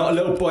not a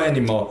little boy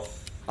anymore.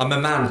 I'm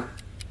a man.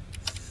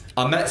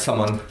 I met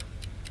someone.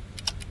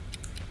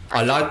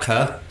 I like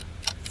her,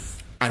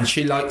 and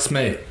she likes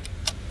me.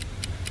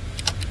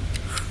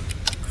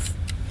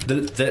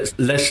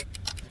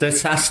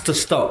 This has to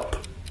stop.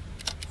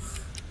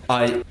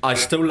 I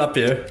still love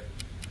you,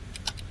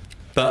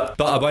 but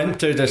I won't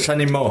do this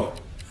anymore.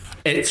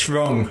 It's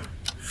wrong.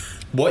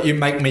 What you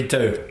make me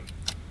do.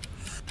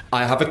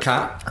 I have a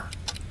cat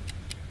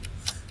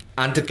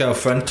and a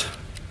girlfriend.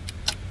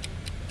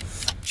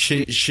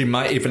 She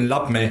might even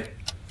love me.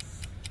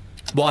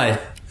 Why?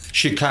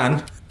 She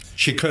can.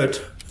 She could.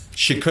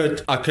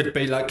 I could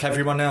be like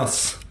everyone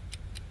else.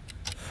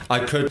 I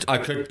could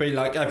be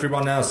like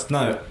everyone else.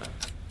 No.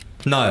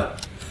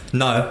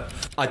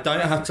 I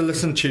don't have to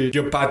listen to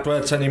your bad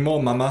words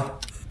anymore, Mama.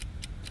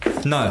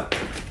 No.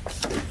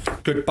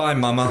 Goodbye,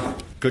 Mama.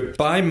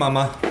 Goodbye,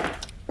 Mama.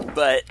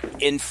 But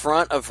in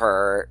front of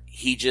her,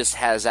 he just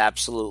has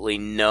absolutely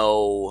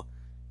no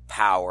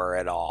power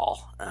at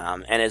all.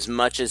 And as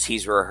much as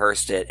he's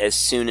rehearsed it, as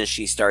soon as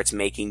she starts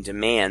making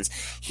demands,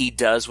 he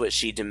does what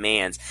she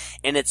demands.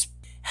 And it's,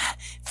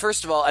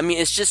 first of all, I mean,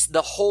 it's just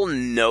the whole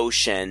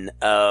notion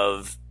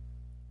of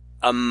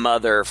a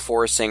mother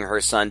forcing her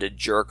son to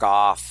jerk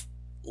off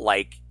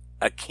like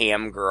a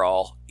cam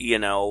girl, you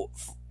know,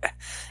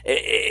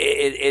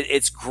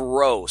 it's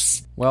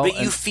gross. Well, but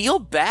you feel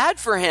bad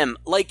for him,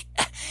 like,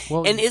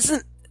 well, and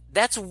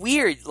that's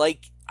weird.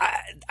 Like,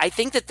 I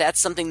think that that's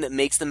something that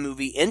makes the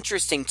movie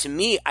interesting to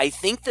me. I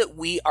think that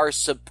we are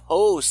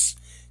supposed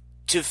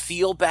to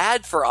feel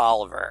bad for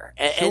Oliver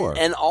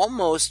and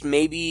almost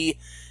maybe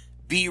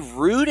be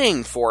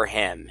rooting for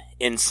him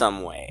in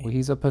some way. Well,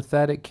 he's a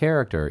pathetic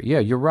character. Yeah,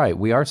 you're right.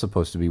 We are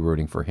supposed to be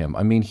rooting for him.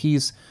 I mean,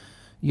 he's,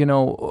 you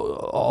know,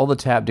 all the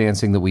tap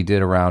dancing that we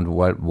did around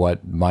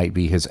what might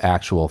be his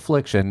actual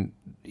affliction,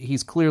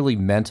 he's clearly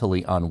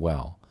mentally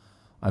unwell.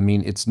 I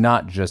mean, it's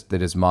not just that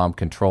his mom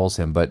controls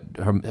him, but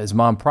his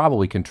mom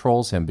probably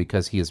controls him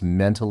because he is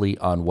mentally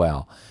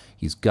unwell.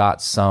 He's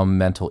got some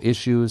mental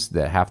issues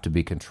that have to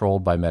be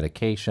controlled by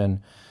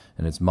medication,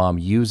 and his mom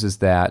uses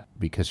that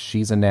because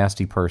she's a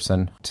nasty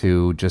person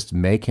to just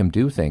make him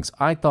do things.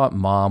 I thought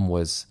Mom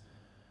was...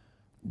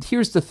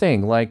 Here's the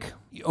thing, like,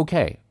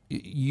 okay,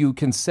 you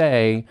can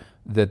say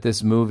that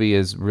this movie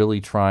is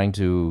really trying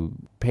to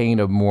paint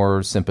a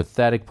more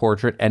sympathetic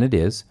portrait, and it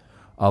is,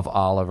 of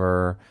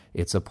Oliver.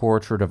 It's a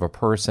portrait of a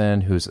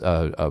person who's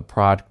a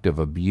product of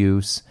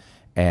abuse,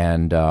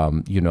 and,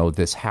 you know,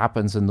 this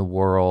happens in the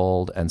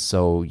world, and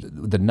so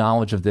the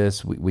knowledge of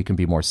this, we can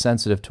be more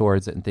sensitive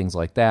towards it and things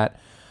like that.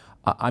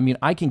 I mean,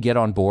 I can get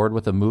on board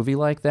with a movie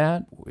like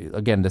that,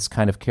 again, this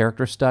kind of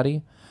character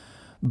study,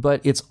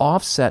 but it's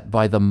offset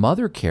by the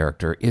mother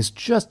character is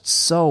just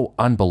so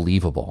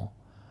unbelievable.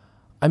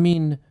 I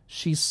mean,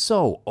 she's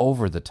so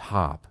over the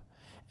top.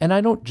 And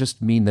I don't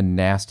just mean the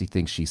nasty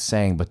things she's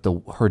saying, but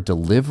her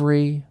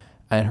delivery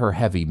and her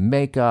heavy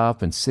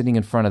makeup and sitting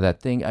in front of that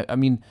thing. I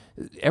mean,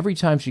 every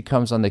time she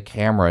comes on the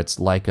camera, it's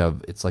like a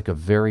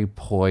very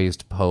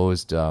posed.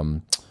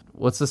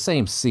 Well, it's the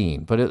same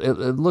scene, but it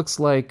looks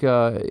like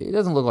it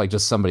doesn't look like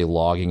just somebody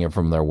logging it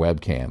from their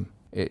webcam.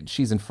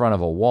 She's in front of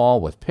a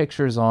wall with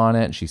pictures on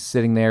it, and she's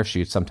sitting there.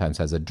 She sometimes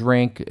has a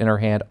drink in her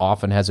hand,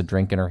 often has a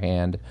drink in her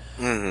hand.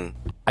 Mm-hmm.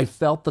 I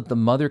felt that the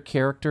mother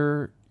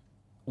character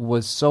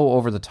was so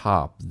over the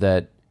top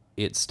that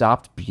it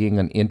stopped being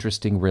an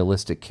interesting,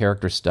 realistic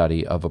character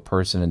study of a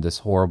person in this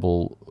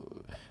horrible,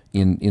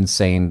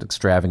 insane,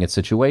 extravagant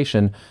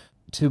situation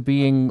to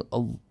being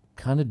a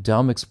kind of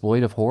dumb,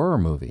 exploitive horror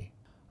movie.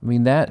 I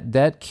mean,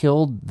 that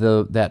killed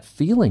that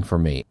feeling for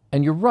me.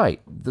 And you're right.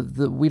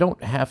 We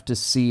don't have to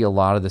see a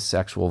lot of the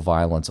sexual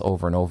violence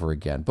over and over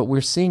again, but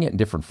we're seeing it in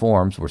different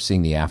forms. We're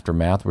seeing the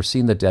aftermath. We're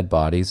seeing the dead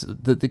bodies.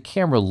 The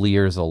camera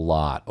leers a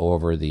lot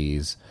over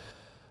these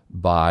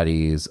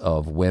bodies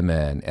of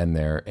women and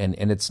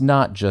it's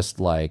not just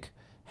like,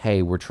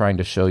 hey, we're trying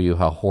to show you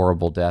how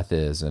horrible death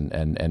is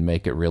and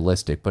make it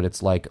realistic, but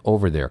it's like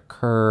over their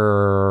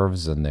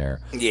curves and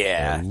their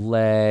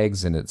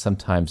legs, and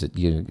sometimes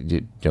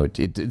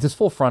this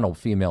full frontal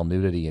female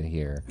nudity in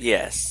here.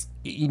 Yes.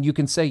 You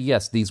can say,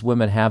 yes, these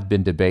women have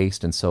been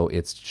debased, and so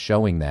it's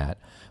showing that.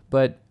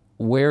 But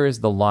where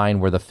is the line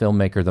where the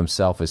filmmaker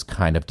themselves is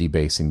kind of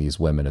debasing these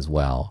women as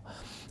well?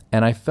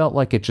 And I felt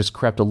like it just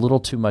crept a little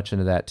too much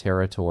into that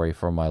territory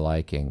for my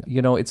liking.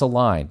 You know, it's a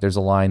line. There's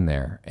a line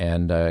there.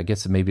 And I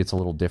guess maybe it's a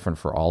little different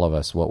for all of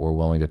us what we're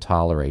willing to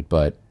tolerate.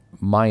 But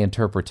my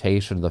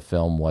interpretation of the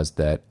film was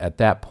that at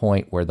that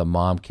point where the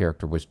mom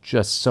character was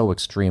just so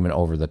extreme and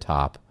over the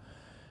top,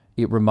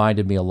 it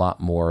reminded me a lot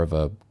more of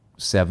a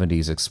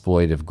 70s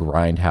exploitive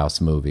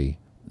grindhouse movie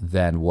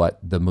than what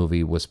the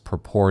movie was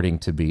purporting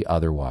to be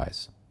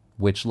otherwise.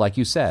 Which, like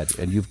you said,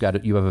 and you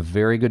have a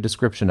very good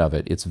description of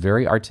it. It's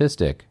very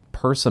artistic,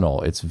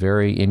 personal. It's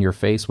very in your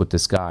face with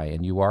this guy,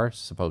 and you are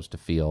supposed to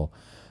feel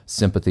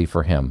sympathy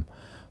for him.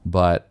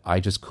 But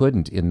I just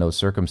couldn't in those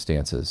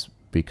circumstances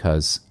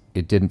because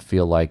it didn't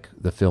feel like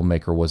the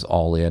filmmaker was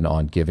all in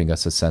on giving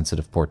us a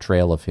sensitive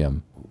portrayal of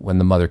him when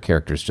the mother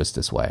character's just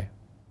this way.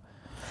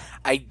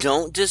 I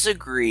don't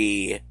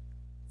disagree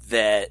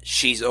that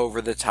she's over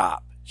the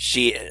top.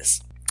 She is.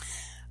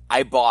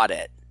 I bought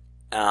it.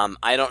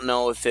 I don't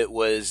know if it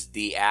was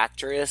the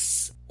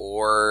actress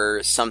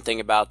or something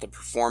about the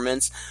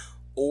performance,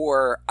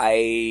 or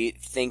I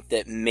think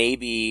that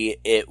maybe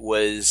it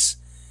was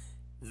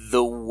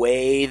the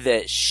way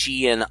that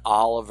she and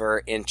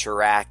Oliver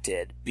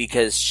interacted,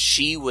 because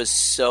she was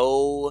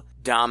so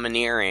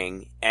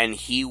domineering and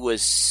he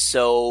was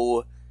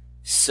so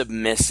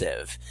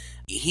submissive.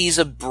 He's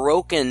a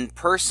broken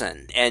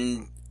person,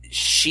 and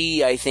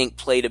she, I think,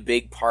 played a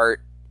big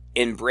part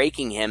in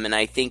breaking him, and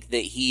I think that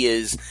he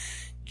is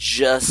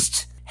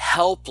just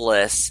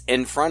helpless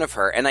in front of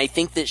her. And I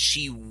think that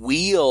she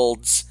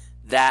wields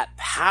that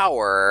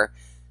power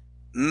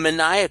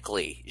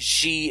maniacally.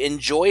 She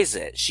enjoys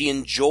it. She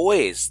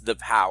enjoys the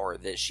power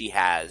that she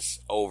has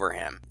over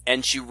him,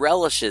 and she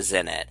relishes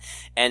in it.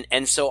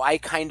 And so I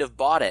kind of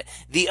bought it.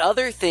 The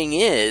other thing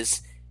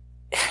is,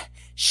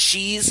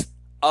 she's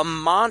a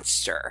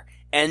monster.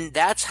 And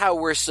that's how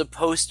we're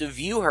supposed to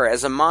view her,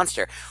 as a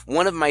monster.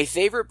 One of my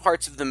favorite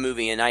parts of the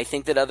movie, and I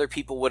think that other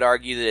people would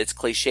argue that it's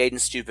cliched and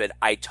stupid,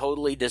 I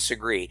totally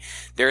disagree.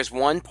 There's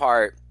one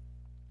part,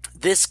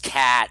 this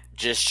cat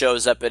just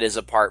shows up at his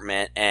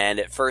apartment, and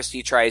at first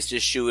he tries to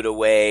shoo it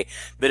away,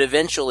 but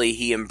eventually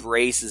he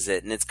embraces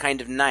it, and it's kind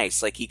of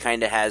nice. Like, he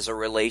kind of has a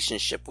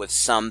relationship with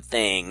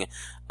something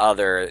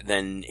other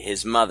than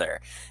his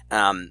mother.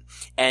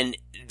 And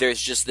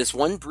there's just this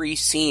one brief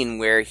scene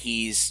where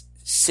he's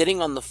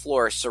sitting on the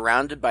floor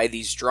surrounded by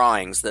these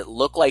drawings that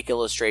look like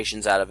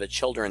illustrations out of a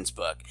children's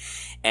book.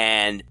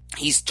 And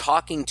he's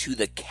talking to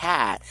the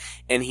cat,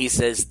 and he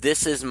says,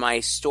 "This is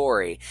my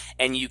story."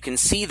 And you can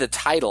see the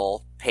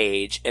title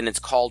page, and it's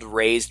called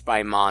Raised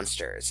by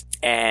Monsters.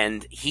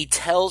 And he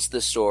tells the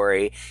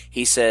story.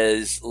 He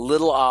says,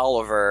 little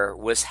Oliver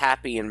was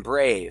happy and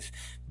brave,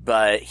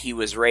 but he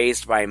was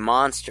raised by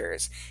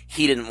monsters.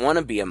 He didn't want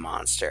to be a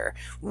monster.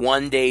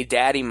 One day,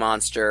 Daddy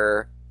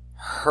Monster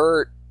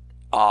hurt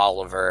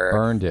Oliver.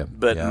 Burned him.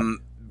 But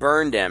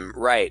burned him,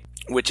 right,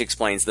 which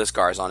explains the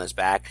scars on his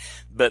back.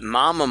 But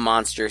Mama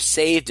Monster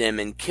saved him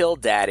and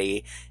killed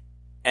Daddy,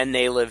 and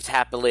they lived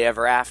happily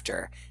ever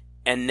after.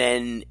 And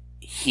then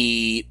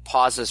he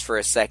pauses for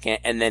a second,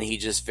 and then he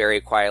just very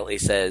quietly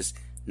says,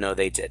 "No,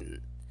 they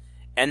didn't."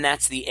 And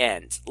that's the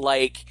end.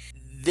 Like,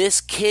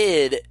 this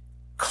kid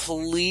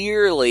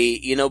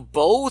clearly,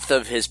 both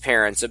of his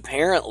parents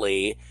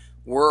apparently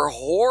were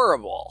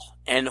horrible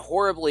and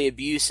horribly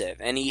abusive.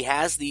 And he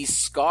has these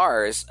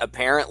scars,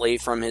 apparently,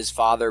 from his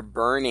father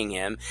burning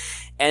him.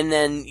 And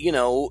then,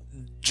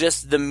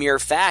 just the mere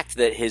fact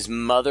that his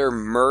mother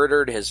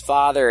murdered his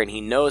father, and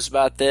he knows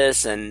about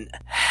this, and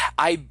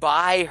I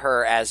buy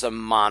her as a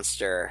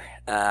monster.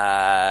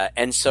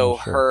 And so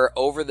her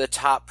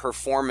over-the-top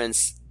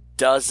performance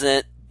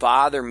doesn't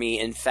bother me.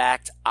 In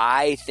fact,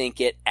 I think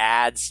it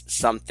adds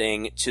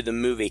something to the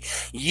movie.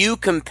 You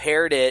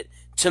compared it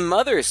to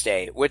Mother's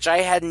Day, which I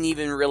hadn't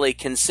even really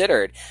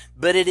considered,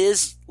 but it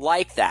is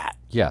like that.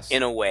 Yes.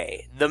 In a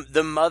way.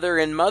 The mother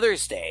in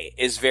Mother's Day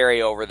is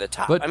very over the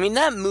top. But, I mean,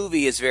 that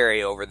movie is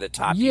very over the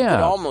top. Yeah. You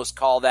could almost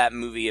call that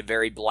movie a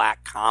very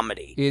black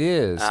comedy. It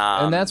is.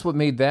 And that's what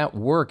made that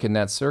work in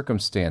that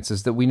circumstance,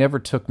 is that we never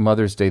took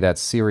Mother's Day that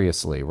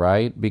seriously,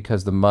 right?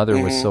 Because the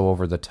mother was so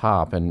over the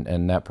top,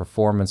 and that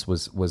performance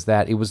was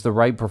that. It was the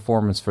right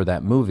performance for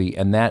that movie,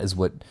 and that is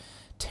what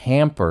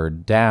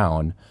tampered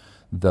down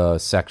the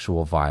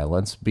sexual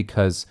violence,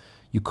 because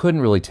you couldn't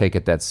really take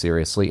it that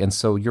seriously. And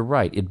so you're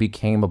right, it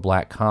became a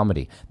black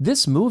comedy.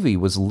 This movie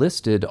was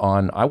listed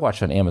I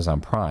watched on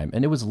Amazon Prime,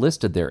 and it was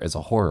listed there as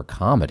a horror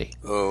comedy.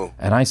 Oh.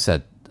 And I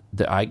said,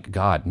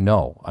 God,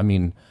 no. I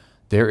mean,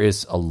 there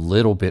is a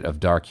little bit of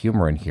dark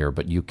humor in here,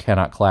 but you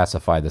cannot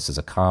classify this as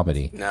a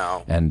comedy.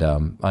 No. And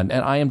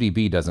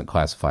IMDb doesn't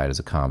classify it as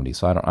a comedy,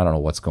 so I don't know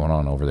what's going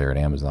on over there at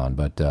Amazon.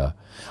 But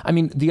I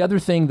mean, the other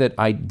thing that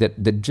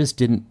that just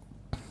didn't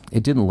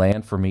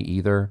land for me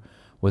either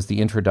was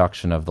the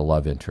introduction of the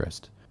love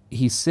interest.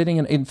 He's sitting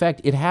in fact,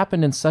 it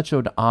happened in such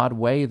an odd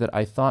way that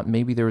I thought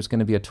maybe there was going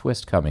to be a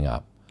twist coming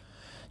up.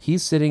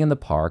 He's sitting in the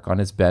park on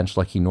his bench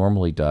like he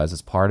normally does.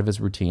 As part of his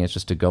routine, it's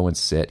just to go and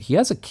sit. He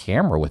has a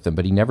camera with him,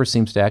 but he never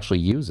seems to actually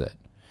use it.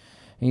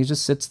 And he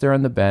just sits there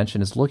on the bench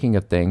and is looking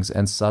at things,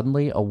 and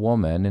suddenly a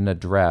woman in a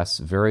dress,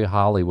 very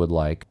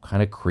Hollywood-like,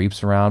 kind of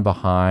creeps around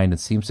behind and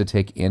seems to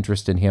take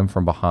interest in him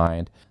from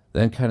behind,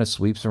 then kind of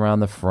sweeps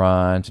around the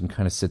front and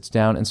kind of sits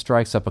down and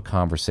strikes up a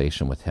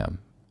conversation with him.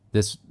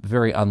 This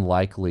very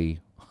unlikely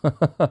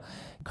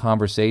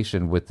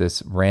conversation with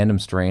this random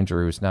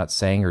stranger who's not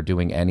saying or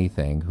doing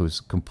anything, who's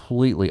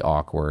completely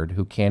awkward,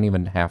 who can't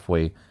even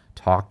halfway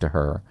talk to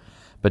her,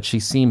 but she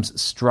seems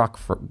struck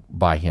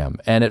by him.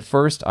 And at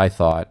first I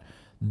thought,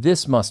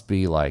 this must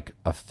be like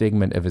a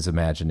figment of his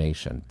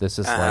imagination. This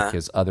is like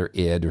his other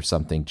id or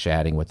something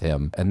chatting with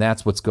him. And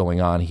that's what's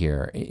going on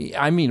here.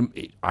 I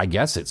mean, I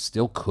guess it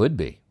still could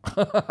be.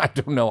 I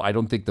don't know. I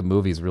don't think the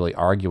movie's really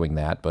arguing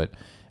that, but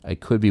it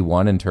could be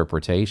one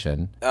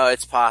interpretation. Oh,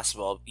 it's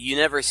possible. You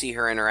never see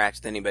her interact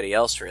with anybody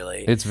else,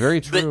 really. It's very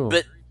true.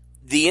 But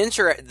the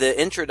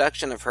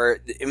introduction of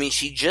her, I mean,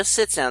 she just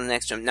sits down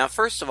next to him. Now,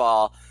 first of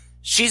all,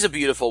 she's a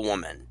beautiful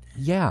woman.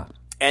 Yeah.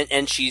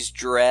 And she's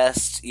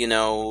dressed,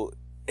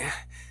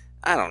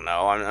 I don't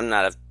know. I'm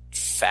not a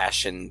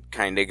fashion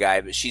kind of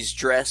guy, but she's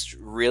dressed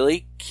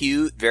really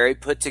cute, very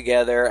put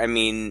together. I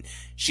mean,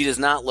 she does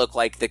not look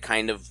like the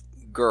kind of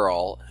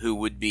girl who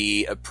would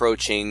be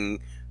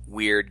approaching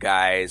weird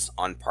guys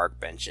on park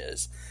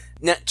benches.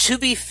 Now, to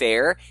be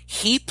fair,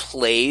 he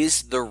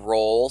plays the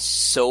role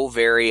so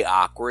very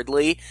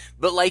awkwardly,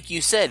 but like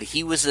you said,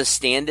 he was a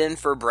stand-in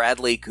for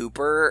Bradley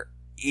Cooper,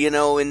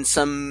 in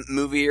some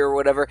movie or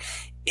whatever.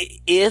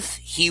 If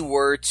he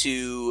were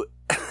to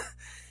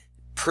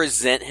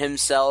present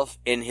himself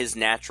in his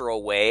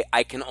natural way,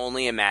 I can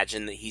only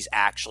imagine that he's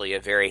actually a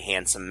very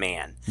handsome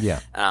man. Yeah.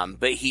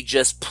 But he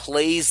just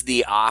plays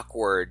the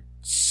awkward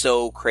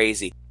so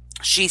crazy.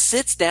 She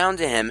sits down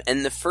to him,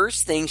 and the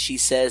first thing she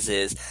says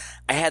is,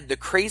 I had the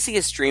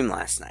craziest dream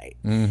last night.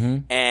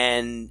 Mm-hmm.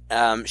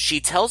 And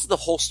she tells the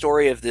whole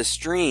story of this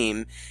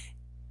dream,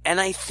 and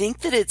I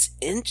think that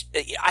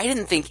I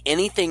didn't think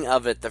anything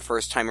of it the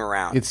first time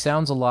around. It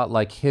sounds a lot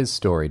like his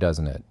story,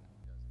 doesn't it?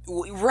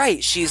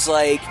 Right. She's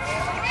like...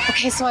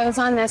 Okay, so I was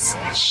on this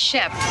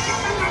ship.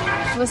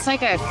 It was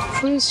like a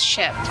cruise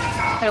ship,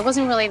 but it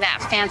wasn't really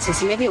that fancy,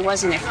 so maybe it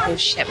wasn't a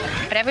cruise ship.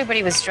 But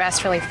everybody was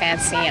dressed really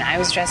fancy, and I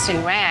was dressed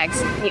in rags.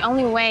 The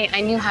only way I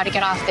knew how to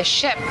get off the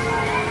ship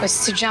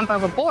was to jump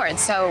overboard,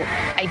 so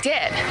I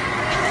did.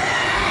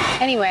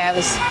 Anyway, I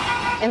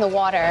was in the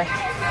water,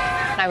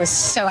 and I was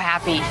so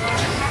happy.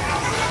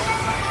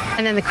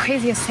 And then the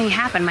craziest thing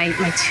happened. My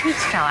tooth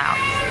fell out.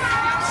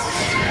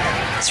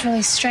 It's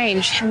really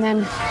strange. And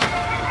then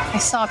I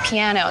saw a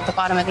piano at the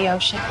bottom of the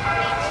ocean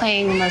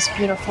playing the most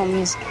beautiful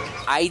music.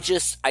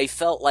 I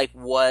felt like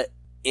what,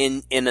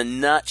 in a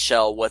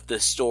nutshell, what the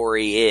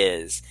story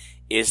is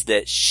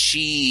that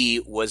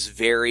she was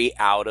very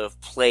out of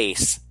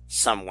place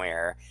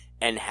somewhere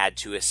and had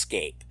to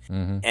escape.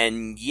 Mm-hmm.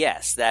 And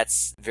yes,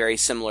 that's very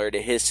similar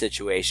to his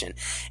situation.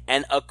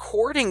 And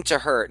according to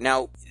her,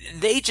 now,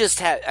 they just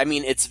have, I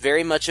mean, it's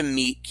very much a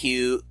meet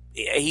cute.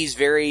 He's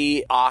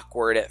very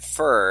awkward at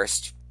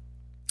first,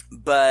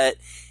 but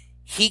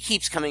he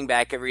keeps coming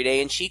back every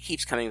day and she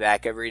keeps coming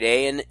back every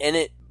day, and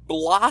it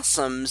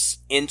blossoms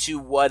into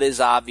what is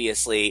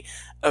obviously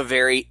a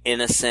very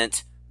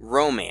innocent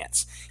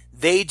romance.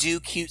 They do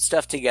cute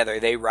stuff together.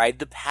 They ride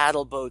the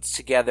paddle boats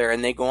together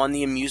and they go on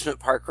the amusement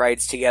park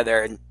rides together,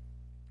 and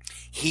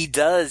he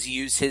does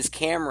use his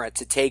camera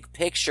to take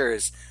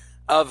pictures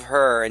of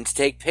her and to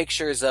take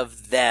pictures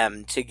of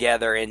them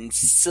together in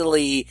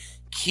silly,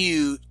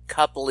 cute,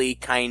 coupley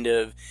kind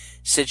of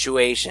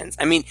situations.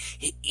 I mean,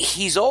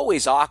 he's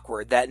always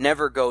awkward. That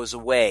never goes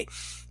away.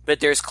 But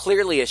there's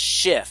clearly a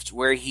shift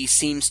where he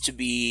seems to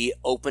be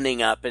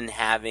opening up and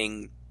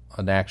having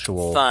an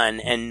actual fun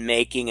and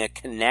making a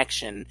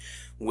connection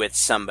with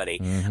somebody.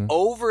 Mm-hmm.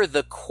 Over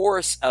the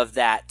course of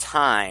that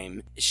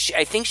time,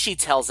 I think she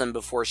tells him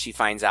before she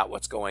finds out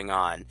what's going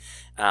on,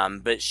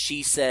 but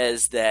she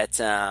says that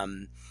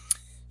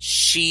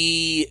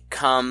she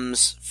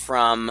comes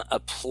from a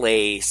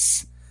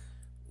place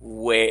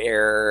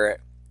where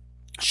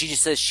she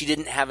just says she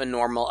didn't have a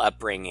normal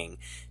upbringing.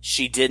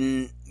 She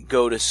didn't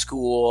go to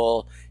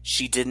school.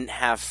 She didn't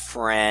have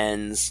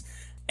friends.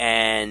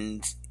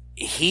 And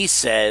he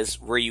says,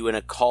 were you in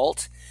a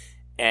cult?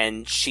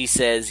 And she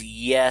says,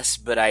 yes,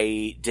 but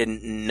I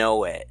didn't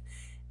know it.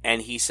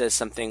 And he says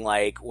something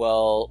like,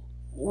 well,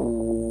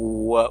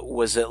 what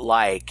was it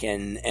like?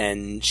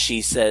 And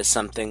she says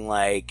something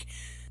like,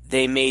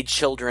 they made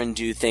children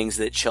do things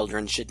that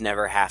children should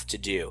never have to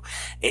do.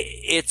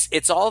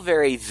 It's all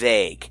very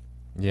vague.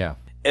 Yeah.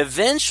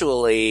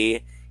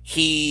 Eventually,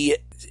 he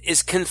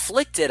is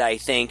conflicted, I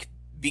think,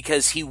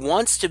 because he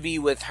wants to be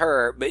with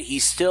her, but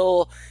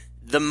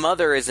the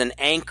mother is an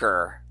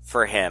anchor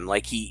for him.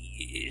 Like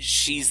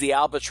she's the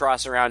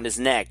albatross around his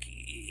neck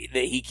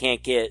that he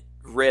can't get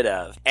rid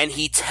of. And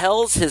he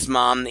tells his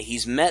mom that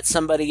he's met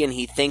somebody and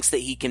he thinks that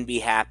he can be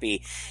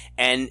happy.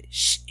 And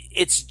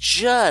it's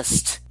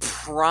just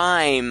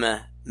prime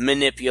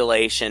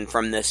manipulation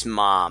from this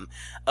mom.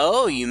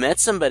 Oh, you met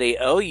somebody.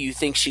 Oh, you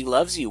think she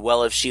loves you.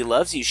 Well, if she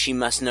loves you, she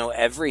must know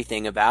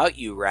everything about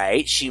you,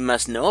 right? She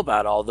must know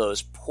about all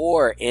those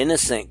poor,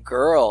 innocent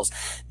girls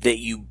that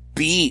you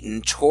beat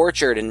and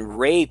tortured and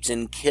raped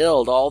and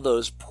killed, all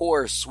those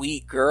poor,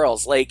 sweet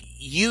girls. Like,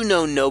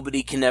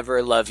 nobody can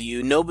ever love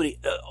you. Nobody,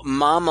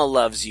 mama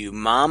loves you.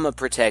 Mama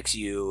protects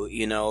you.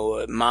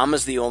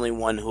 Mama's the only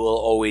one who will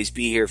always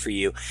be here for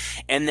you.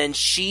 And then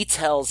she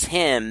tells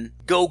him,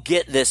 go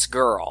get this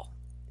girl,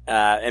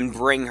 and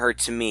bring her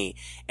to me.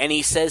 And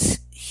he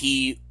says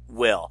he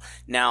will.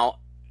 Now,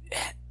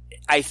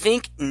 I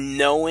think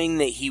knowing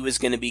that he was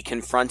going to be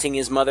confronting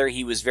his mother,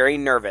 he was very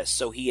nervous.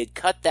 So he had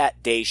cut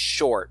that day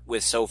short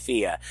with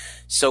Sophia.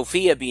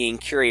 Sophia, being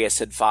curious,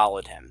 had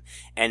followed him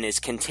and has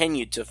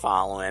continued to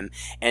follow him.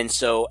 And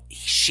so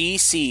she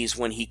sees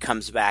when he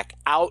comes back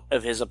out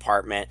of his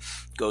apartment,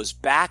 goes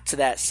back to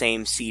that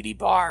same seedy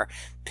bar,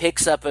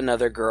 picks up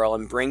another girl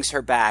and brings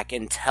her back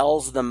and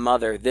tells the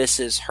mother, this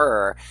is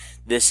her,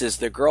 this is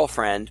the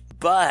girlfriend.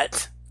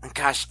 But,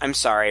 gosh, I'm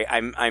sorry,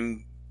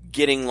 I'm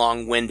getting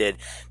long-winded,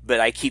 but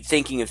I keep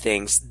thinking of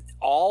things.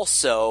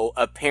 Also,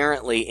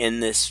 apparently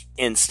in this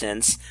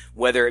instance,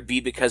 whether it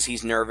be because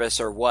he's nervous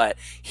or what,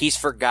 he's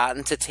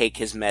forgotten to take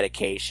his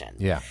medication.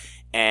 Yeah.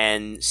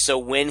 And so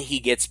when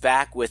he gets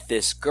back with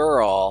this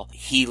girl,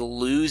 he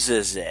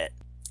loses it.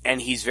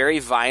 And he's very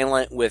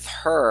violent with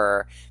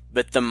her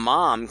but the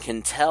mom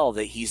can tell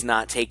that he's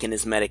not taking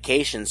his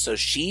medication, so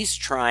she's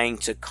trying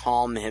to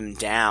calm him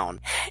down.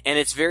 And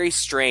it's very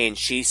strange.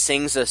 She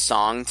sings a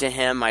song to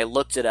him. I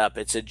looked it up.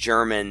 It's a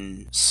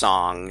German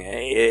song.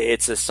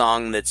 It's a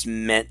song that's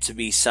meant to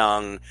be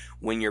sung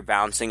when you're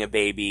bouncing a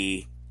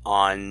baby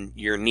on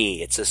your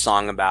knee. It's a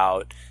song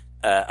about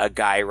a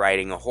guy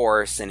riding a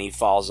horse and he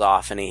falls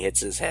off and he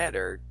hits his head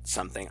or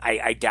something.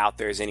 I doubt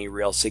there's any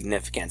real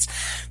significance,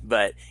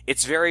 but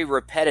it's very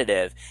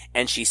repetitive,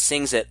 and she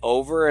sings it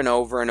over and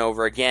over and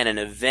over again, and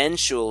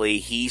eventually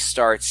he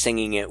starts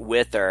singing it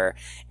with her,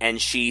 and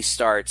she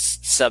starts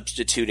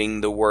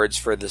substituting the words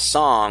for the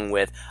song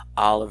with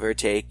 "Oliver,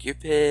 take your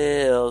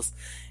pills,"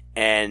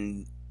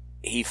 and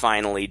he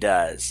finally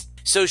does.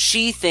 So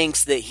she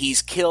thinks that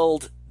he's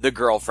killed the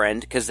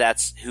girlfriend, because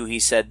that's who he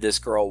said this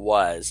girl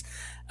was.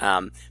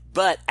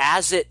 But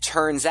as it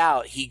turns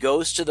out, he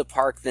goes to the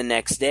park the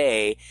next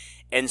day,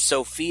 and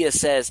Sophia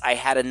says, "I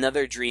had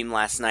another dream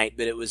last night,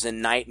 but it was a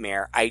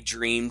nightmare. I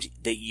dreamed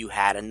that you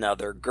had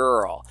another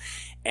girl."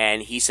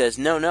 And he says,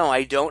 no,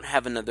 I don't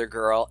have another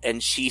girl.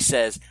 And she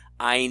says,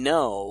 "I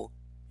know,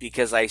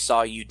 because I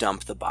saw you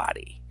dump the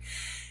body."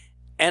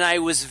 And I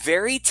was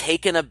very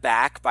taken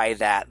aback by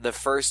that the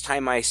first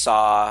time I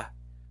saw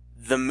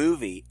the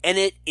movie. And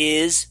it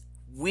is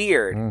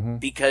weird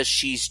because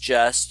she's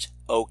just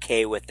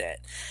okay with it,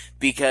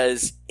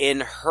 because in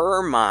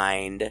her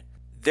mind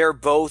they're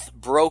both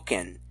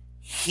broken.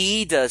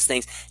 He does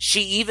things.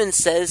 She even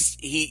says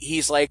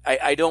he's like,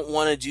 I don't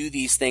want to do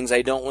these things.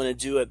 I don't want to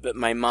do it, but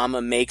my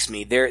mama makes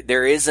me.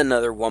 There is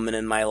another woman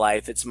in my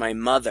life. It's my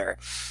mother,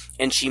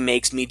 and she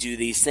makes me do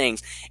these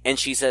things. And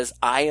she says,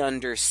 I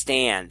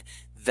understand.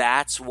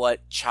 That's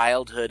what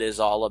childhood is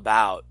all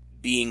about,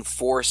 being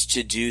forced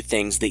to do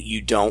things that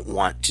you don't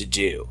want to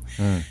do.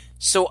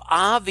 So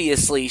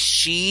obviously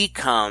she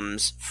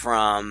comes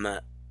from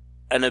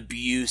an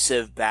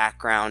abusive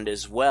background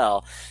as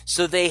well.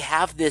 So they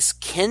have this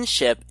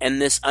kinship and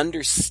this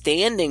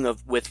understanding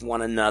with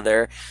one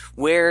another,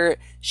 where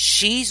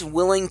she's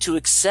willing to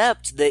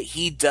accept that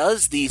he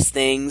does these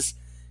things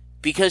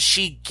because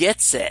she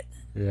gets it.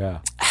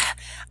 Yeah.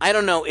 I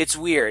don't know. It's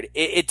weird.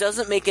 It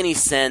doesn't make any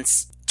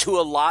sense to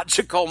a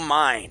logical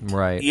mind.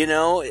 Right. You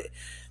know?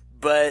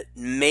 But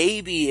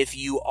maybe if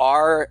you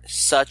are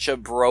such a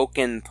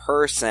broken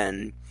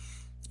person,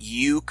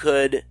 you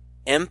could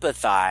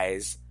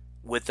empathize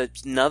with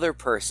another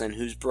person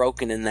who's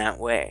broken in that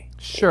way.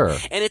 Sure.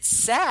 And it's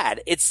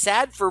sad. It's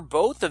sad for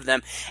both of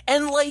them.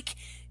 And, like,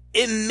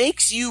 it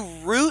makes you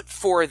root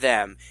for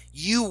them.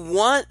 You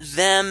want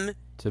them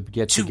to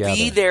get to together.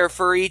 be there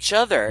for each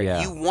other.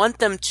 Yeah. You want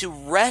them to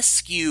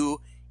rescue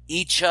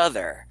each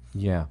other.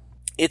 Yeah.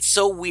 It's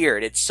so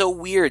weird. It's so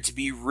weird to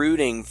be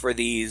rooting for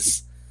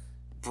these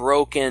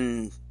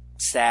broken,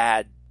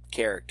 sad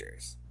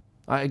characters.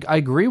 I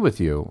agree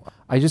with you.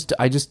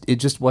 It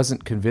just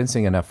wasn't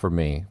convincing enough for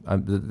me.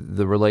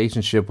 The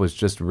relationship was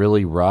just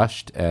really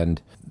rushed,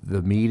 and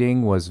the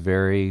meeting was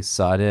very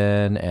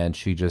sudden, and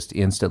she just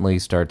instantly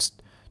starts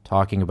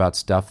talking about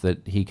stuff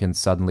that he can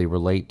suddenly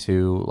relate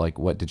to. Like,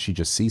 what, did she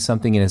just see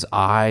something in his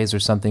eyes or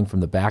something from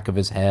the back of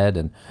his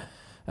head?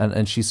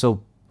 And she's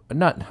so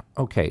not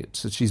okay.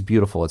 So she's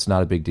beautiful. It's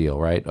not a big deal,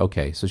 right?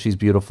 Okay, so she's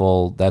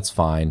beautiful. That's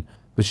fine.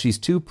 But she's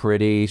too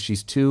pretty,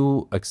 she's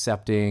too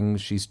accepting,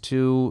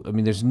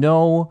 there's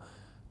no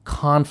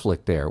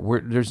conflict there.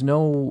 There's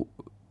no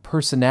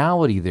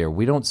personality there.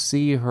 We don't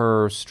see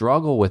her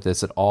struggle with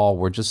this at all.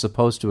 We're just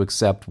supposed to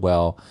accept,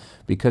 well,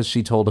 because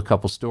she told a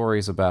couple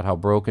stories about how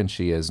broken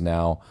she is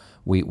now,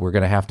 we're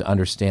going to have to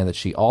understand that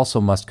she also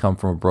must come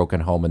from a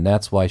broken home, and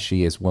that's why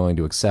she is willing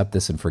to accept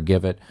this and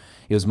forgive it.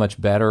 It was much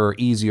better or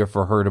easier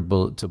for her to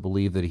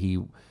believe that he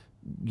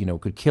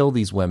could kill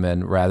these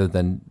women rather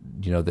than,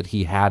 that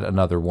he had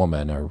another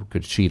woman or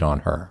could cheat on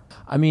her.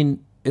 I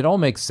mean, it all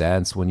makes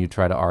sense when you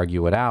try to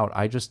argue it out.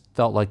 I just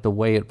felt like the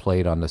way it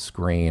played on the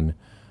screen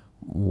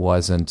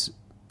wasn't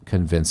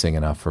convincing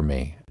enough for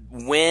me.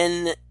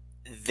 When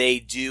they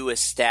do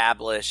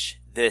establish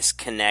this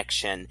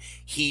connection,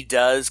 he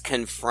does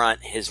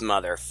confront his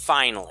mother,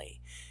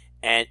 finally.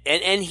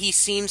 And he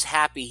seems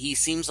happy. He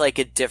seems like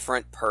a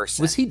different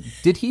person.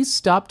 Did he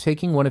stop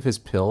taking one of his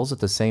pills at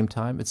the same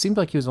time? It seemed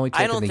like he was only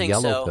taking the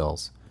yellow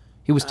pills.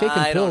 He was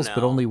taking pills,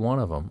 but only one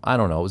of them. I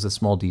don't know. It was a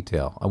small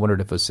detail. I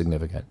wondered if it was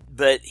significant.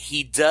 But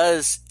he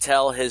does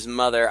tell his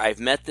mother, I've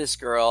met this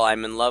girl,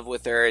 I'm in love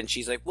with her, and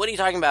she's like, what are you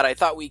talking about? I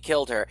thought we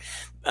killed her.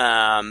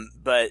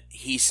 But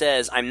he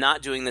says, I'm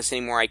not doing this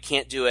anymore, I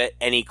can't do it,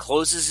 and he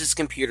closes his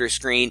computer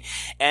screen,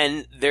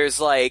 and there's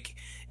like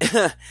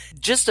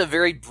just a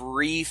very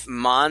brief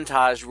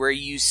montage where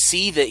you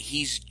see that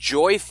he's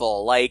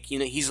joyful, like,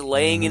 he's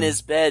laying in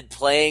his bed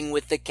playing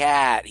with the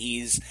cat,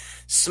 he's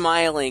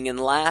smiling and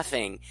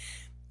laughing.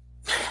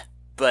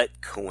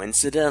 But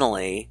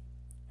coincidentally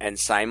and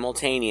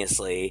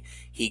simultaneously,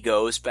 he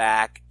goes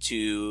back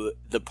to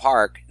the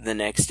park the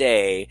next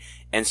day,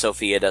 and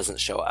Sophia doesn't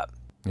show up.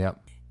 Yep.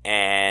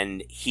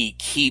 And he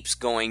keeps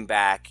going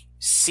back,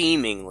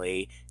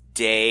 seemingly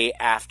day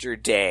after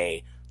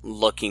day,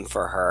 looking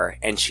for her,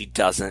 and she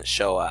doesn't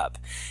show up.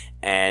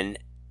 And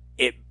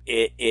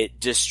it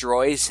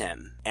destroys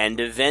him. And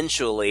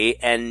eventually,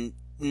 and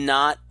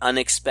not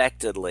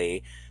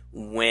unexpectedly,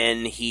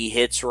 when he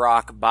hits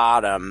rock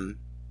bottom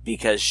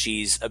because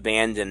she's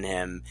abandoned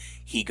him,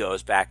 he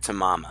goes back to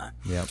Mama.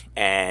 Yep.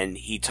 And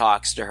he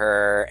talks to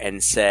her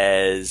and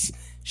says,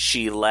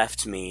 she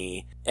left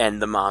me.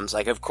 And the mom's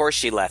like, of course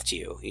she left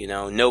you. You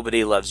know,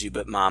 nobody loves you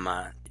but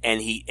Mama.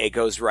 And it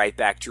goes right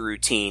back to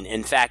routine.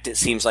 In fact, it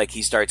seems like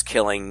he starts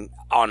killing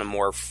on a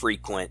more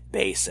frequent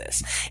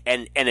basis.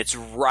 And it's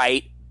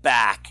right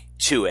back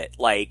to it,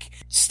 like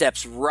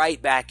steps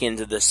right back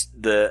into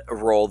the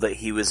role that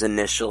he was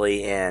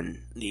initially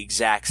in, the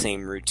exact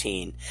same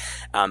routine.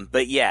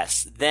 But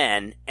yes,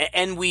 then,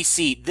 and we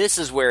see, this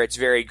is where it's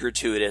very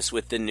gratuitous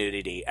with the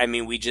nudity. I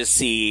mean, we just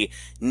see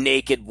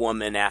naked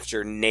woman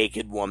after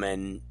naked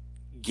woman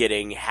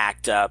getting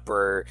hacked up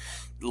or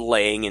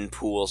laying in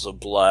pools of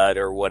blood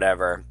or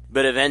whatever.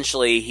 But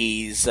eventually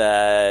he's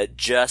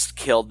just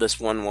killed this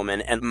one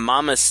woman, and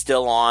Mama's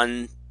still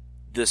on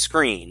the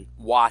screen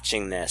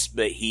watching this,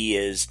 but he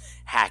is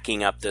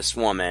hacking up this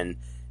woman,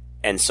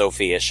 and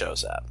Sophia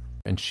shows up.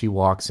 And she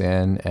walks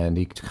in, and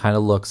he kind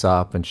of looks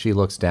up, and she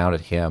looks down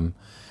at him,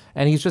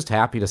 and he's just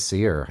happy to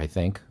see her, I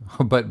think.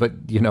 but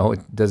you know,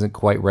 it doesn't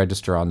quite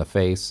register on the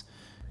face.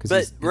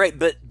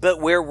 But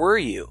where were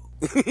you?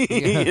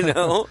 You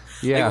know?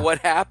 Yeah. Like, what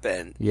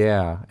happened?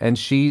 Yeah. And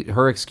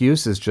her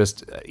excuse is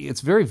just,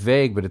 it's very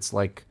vague, but it's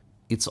like,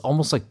 it's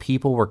almost like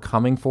people were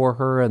coming for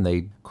her and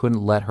they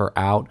couldn't let her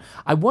out.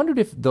 I wondered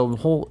if the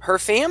whole... Her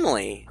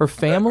family.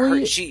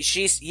 She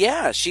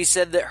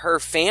said that her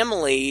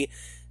family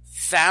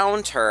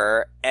found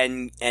her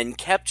and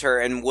kept her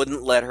and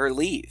wouldn't let her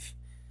leave.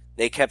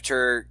 They kept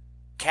her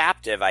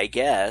captive, I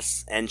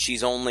guess, and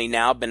she's only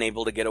now been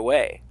able to get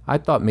away. I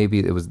thought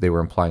maybe they were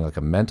implying like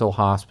a mental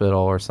hospital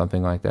or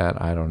something like that.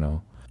 I don't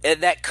know.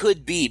 That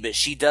could be, but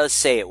she does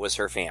say it was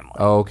her family.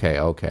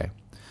 Okay.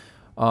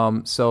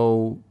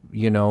 So,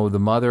 you know, the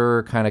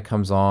mother kind of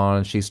comes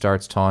on, she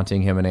starts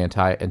taunting him and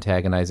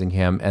antagonizing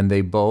him, and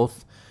they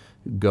both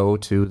go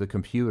to the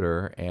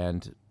computer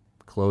and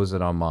close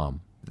it on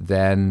Mom.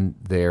 Then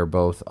they're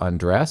both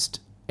undressed,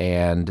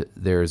 and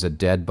there's a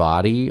dead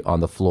body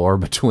on the floor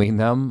between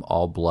them,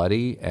 all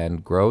bloody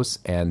and gross,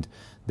 and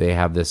they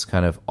have this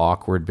kind of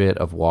awkward bit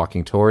of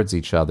walking towards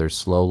each other,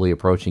 slowly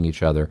approaching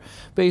each other.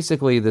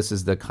 Basically, this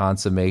is the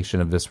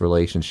consummation of this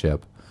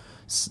relationship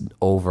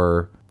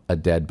over a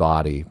dead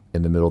body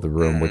in the middle of the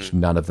room, which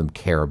neither of them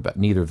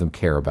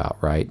care about,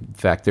 right? In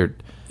fact,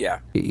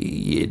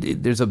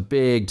 there's a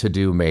big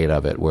to-do made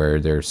of it where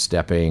they're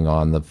stepping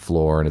on the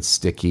floor and it's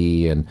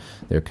sticky and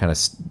they're kind of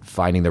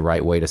finding the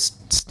right way to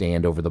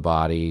stand over the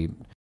body,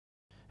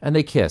 and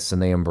they kiss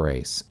and they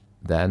embrace.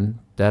 Then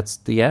that's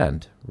the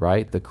end,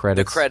 right? The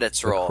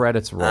credits roll.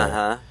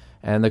 Uh-huh.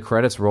 And the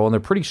credits roll, and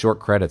they're pretty short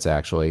credits,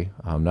 actually.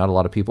 Not a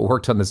lot of people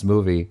worked on this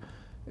movie.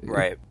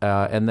 Right.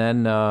 And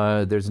then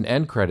there's an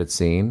end credit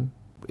scene.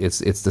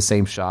 It's the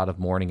same shot of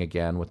morning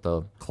again with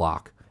the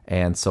clock.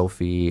 And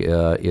Sophie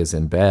is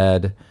in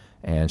bed,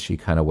 and she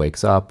kind of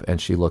wakes up,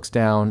 and she looks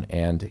down,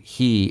 and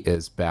he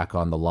is back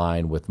on the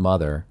line with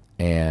Mother,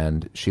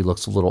 and she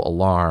looks a little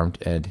alarmed,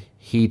 and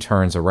he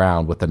turns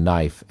around with a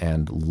knife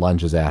and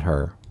lunges at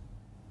her,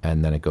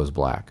 and then it goes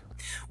black.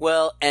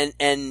 Well, and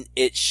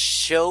it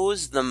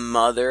shows the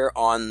mother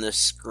on the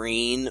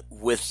screen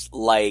with,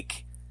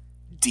 like,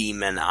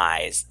 demon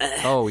eyes.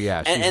 Oh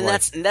yeah, and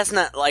that's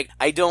not like,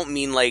 I don't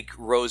mean like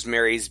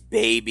Rosemary's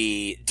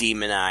Baby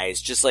demon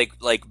eyes, just like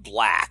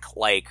black,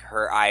 like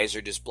her eyes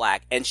are just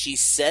black. And she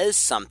says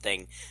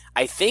something,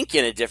 I think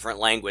in a different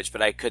language,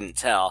 but I couldn't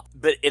tell,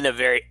 but in a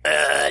very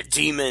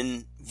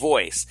demon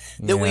voice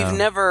that we've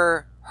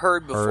never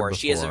heard before.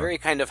 She has a very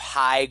kind of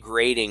high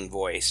grading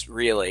voice,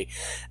 really.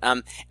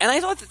 And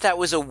I thought that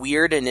was a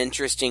weird and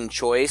interesting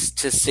choice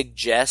to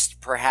suggest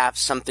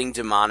perhaps something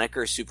demonic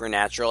or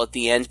supernatural at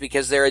the end,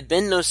 because there had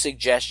been no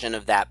suggestion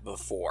of that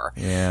before.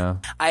 Yeah.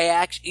 I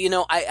actually,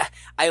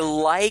 I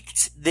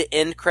liked the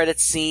end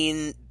credits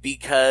scene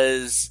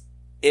because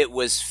it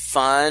was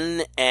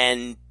fun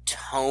and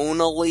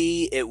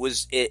tonally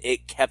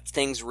it kept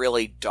things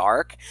really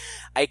dark.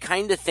 I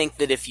kind of think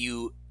that if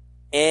you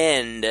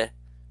end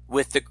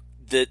with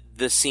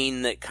the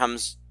scene that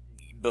comes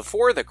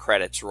before the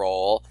credits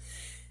roll,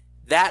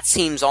 that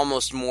seems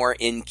almost more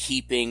in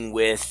keeping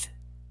with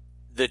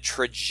the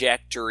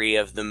trajectory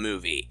of the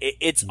movie.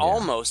 It's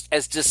almost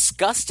as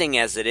disgusting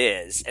as it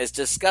is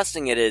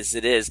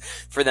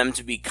for them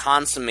to be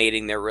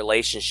consummating their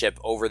relationship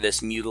over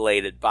this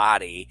mutilated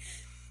body.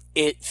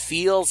 It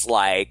feels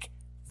like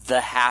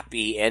the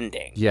happy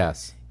ending.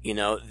 Yes.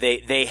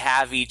 They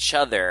have each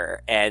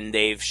other and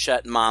they've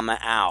shut Mama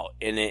out,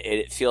 and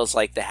it feels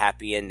like the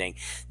happy ending.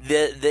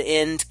 The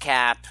end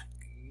cap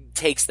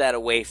takes that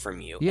away from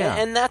you. Yeah.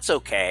 And that's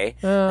okay.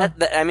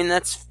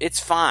 It's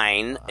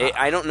fine.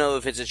 I don't know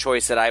if it's a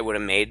choice that I would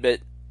have made, but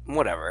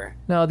whatever.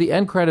 No, the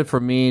end credit for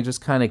me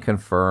just kind of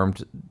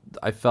confirmed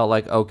I felt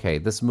like, okay,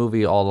 this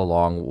movie all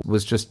along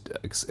was just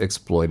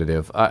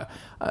exploitative.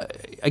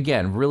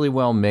 Again, really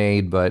well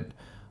made, but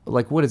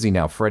like, what is he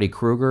now, Freddy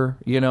Krueger?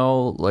 You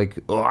know, like,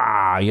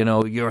 you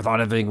know, you thought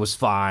everything was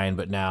fine,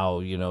 but now,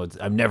 you know,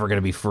 I'm never going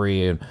to be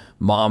free, and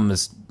mom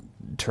is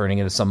turning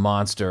into some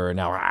monster, and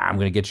now I'm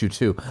going to get you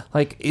too.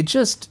 Like, it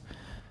just,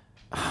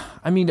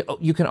 I mean,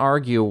 you can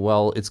argue,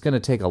 well, it's going to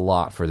take a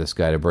lot for this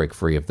guy to break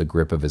free of the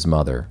grip of his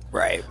mother.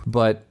 Right.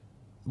 But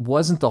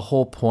wasn't the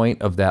whole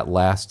point of that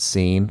last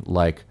scene,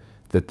 like,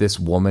 that this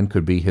woman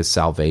could be his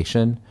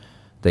salvation?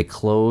 They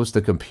closed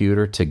the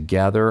computer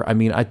together. I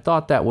mean, I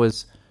thought that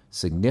was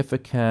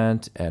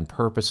significant and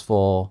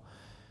purposeful,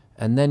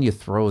 and then you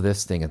throw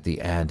this thing at the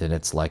end, and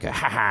it's like a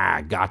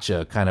ha-ha,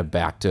 gotcha, kind of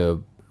back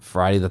to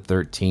Friday the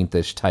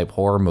 13th-ish type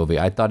horror movie.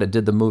 I thought it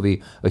did the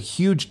movie a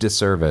huge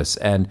disservice,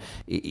 and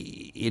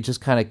it just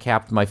kind of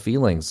capped my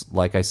feelings,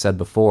 like I said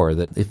before,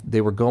 that if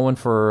they were going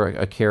for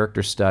a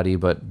character study,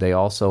 but they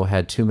also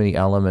had too many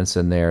elements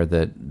in there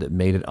that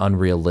made it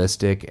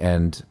unrealistic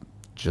and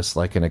just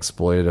like an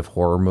exploitative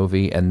horror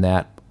movie, and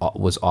that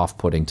was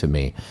off-putting to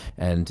me.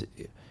 And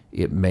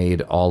it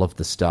made all of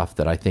the stuff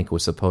that I think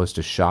was supposed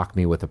to shock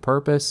me with a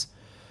purpose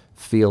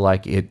feel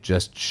like it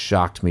just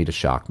shocked me to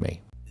shock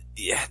me.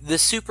 Yeah, the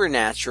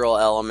supernatural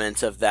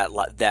element of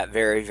that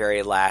very,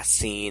 very last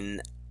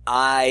scene,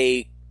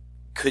 I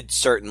could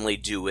certainly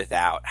do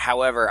without.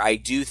 However, I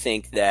do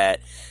think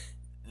that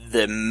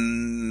the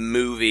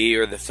movie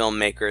or the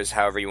filmmakers,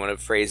 however you want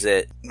to phrase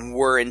it,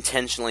 were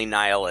intentionally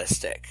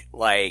nihilistic.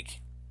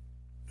 Like,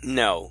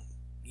 no,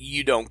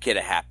 you don't get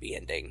a happy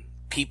ending.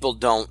 People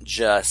don't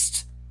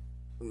just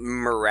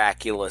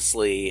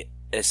miraculously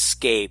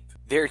escape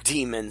their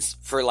demons,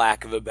 for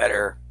lack of a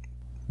better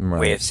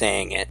way of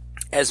saying it.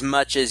 As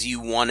much as you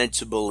wanted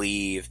to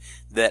believe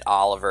that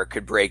Oliver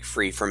could break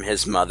free from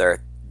his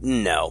mother,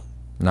 no.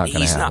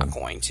 He's not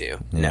going to. Yeah.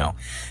 No.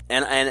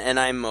 And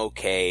I'm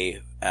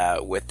okay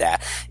with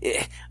that.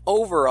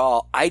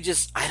 Overall, I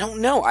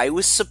don't know. I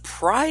was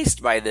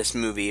surprised by this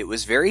movie. It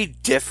was very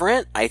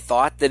different. I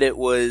thought that it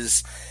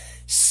was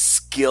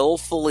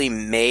skillfully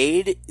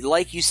made.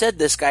 Like you said,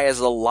 this guy has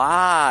a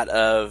lot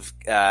of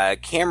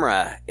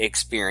camera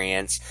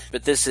experience,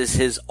 but this is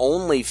his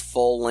only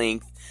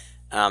full-length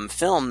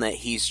film that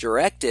he's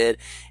directed,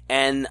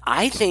 and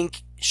I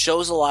think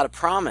shows a lot of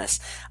promise.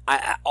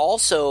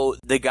 Also,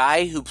 the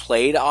guy who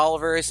played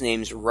Oliver, his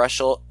name's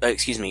Russell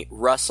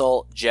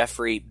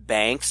Jeffrey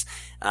Banks.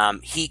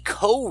 He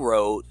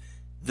co-wrote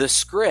the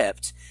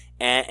script,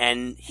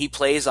 and he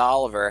plays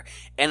Oliver,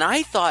 and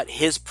I thought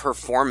his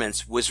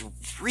performance was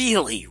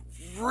really,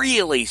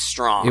 really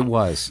strong. It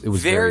was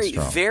very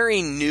strong.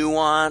 Very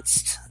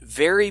nuanced,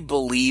 very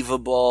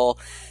believable,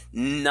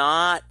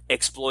 not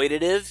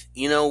exploitative.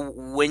 You know,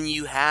 when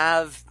you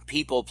have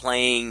people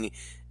playing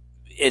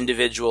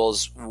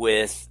individuals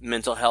with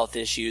mental health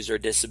issues or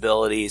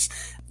disabilities,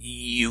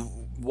 you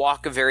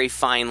walk a very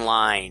fine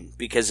line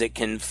because it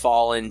can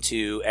fall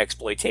into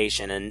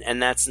exploitation,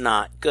 and that's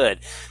not good.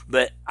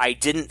 But I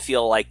didn't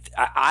feel like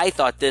I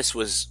thought this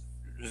was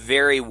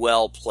very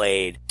well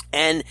played.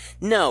 And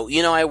no,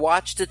 you know, I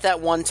watched it that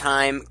one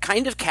time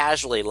kind of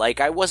casually, like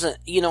I wasn't,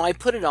 you know, I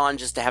put it on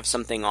just to have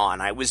something on.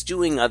 I was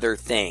doing other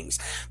things,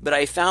 but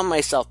I found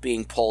myself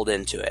being pulled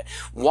into it.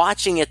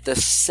 Watching it the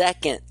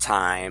second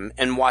time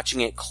and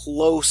watching it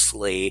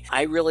closely,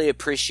 I really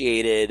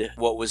appreciated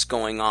what was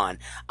going on.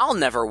 I'll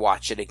never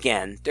watch it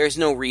again. There's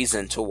no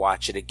reason to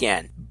watch it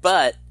again.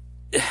 But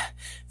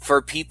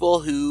for people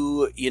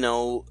who, you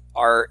know,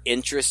 are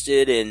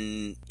interested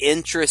in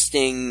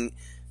interesting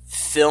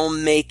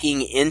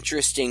filmmaking,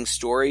 interesting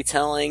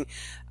storytelling,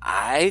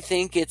 I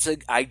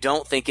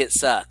don't think it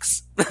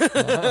sucks. I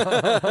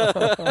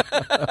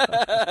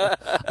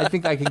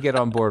think I can get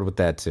on board with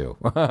that too.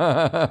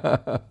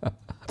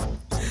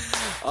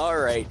 All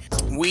right.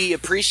 We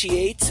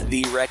appreciate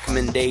the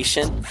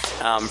recommendation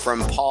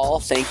from Paul.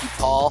 Thank you,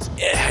 Paul.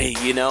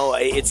 You know,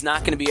 it's not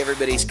going to be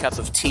everybody's cup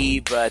of tea,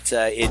 but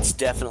it's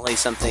definitely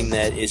something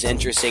that is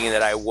interesting and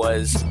that I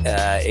was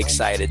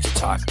excited to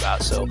talk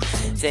about. So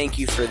thank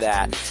you for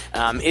that.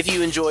 If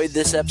you enjoyed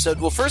this episode,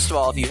 well, first of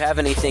all, if you have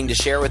anything to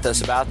share with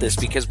us about this,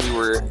 because we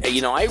were,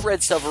 you know, I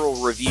read several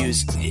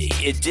reviews.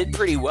 It did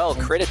pretty well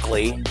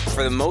critically.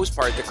 For the most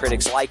part, the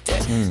critics liked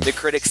it. The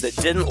critics that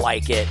didn't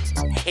like it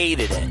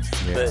hated it.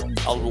 Yeah.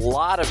 But a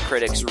lot of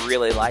critics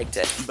really liked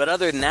it. But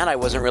other than that, I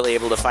wasn't really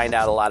able to find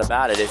out a lot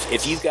about it.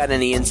 If you've got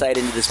any insight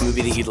into this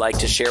movie that you'd like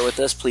to share with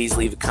us, please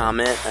leave a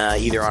comment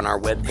either on our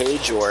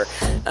webpage or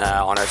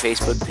on our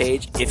Facebook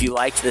page. If you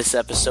liked this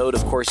episode,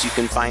 of course, you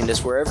can find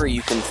us wherever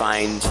you can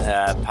find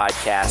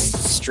podcasts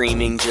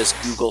streaming. Just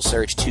Google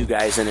search Two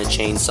Guys in a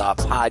Chainsaw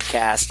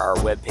Podcast. Our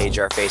webpage,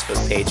 our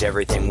Facebook page,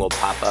 everything will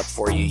pop up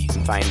for you. You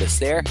can find us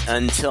there.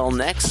 Until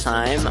next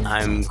time,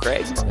 I'm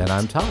Craig. And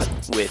I'm Todd.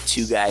 With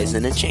Two Guys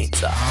in a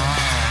Chainsaw.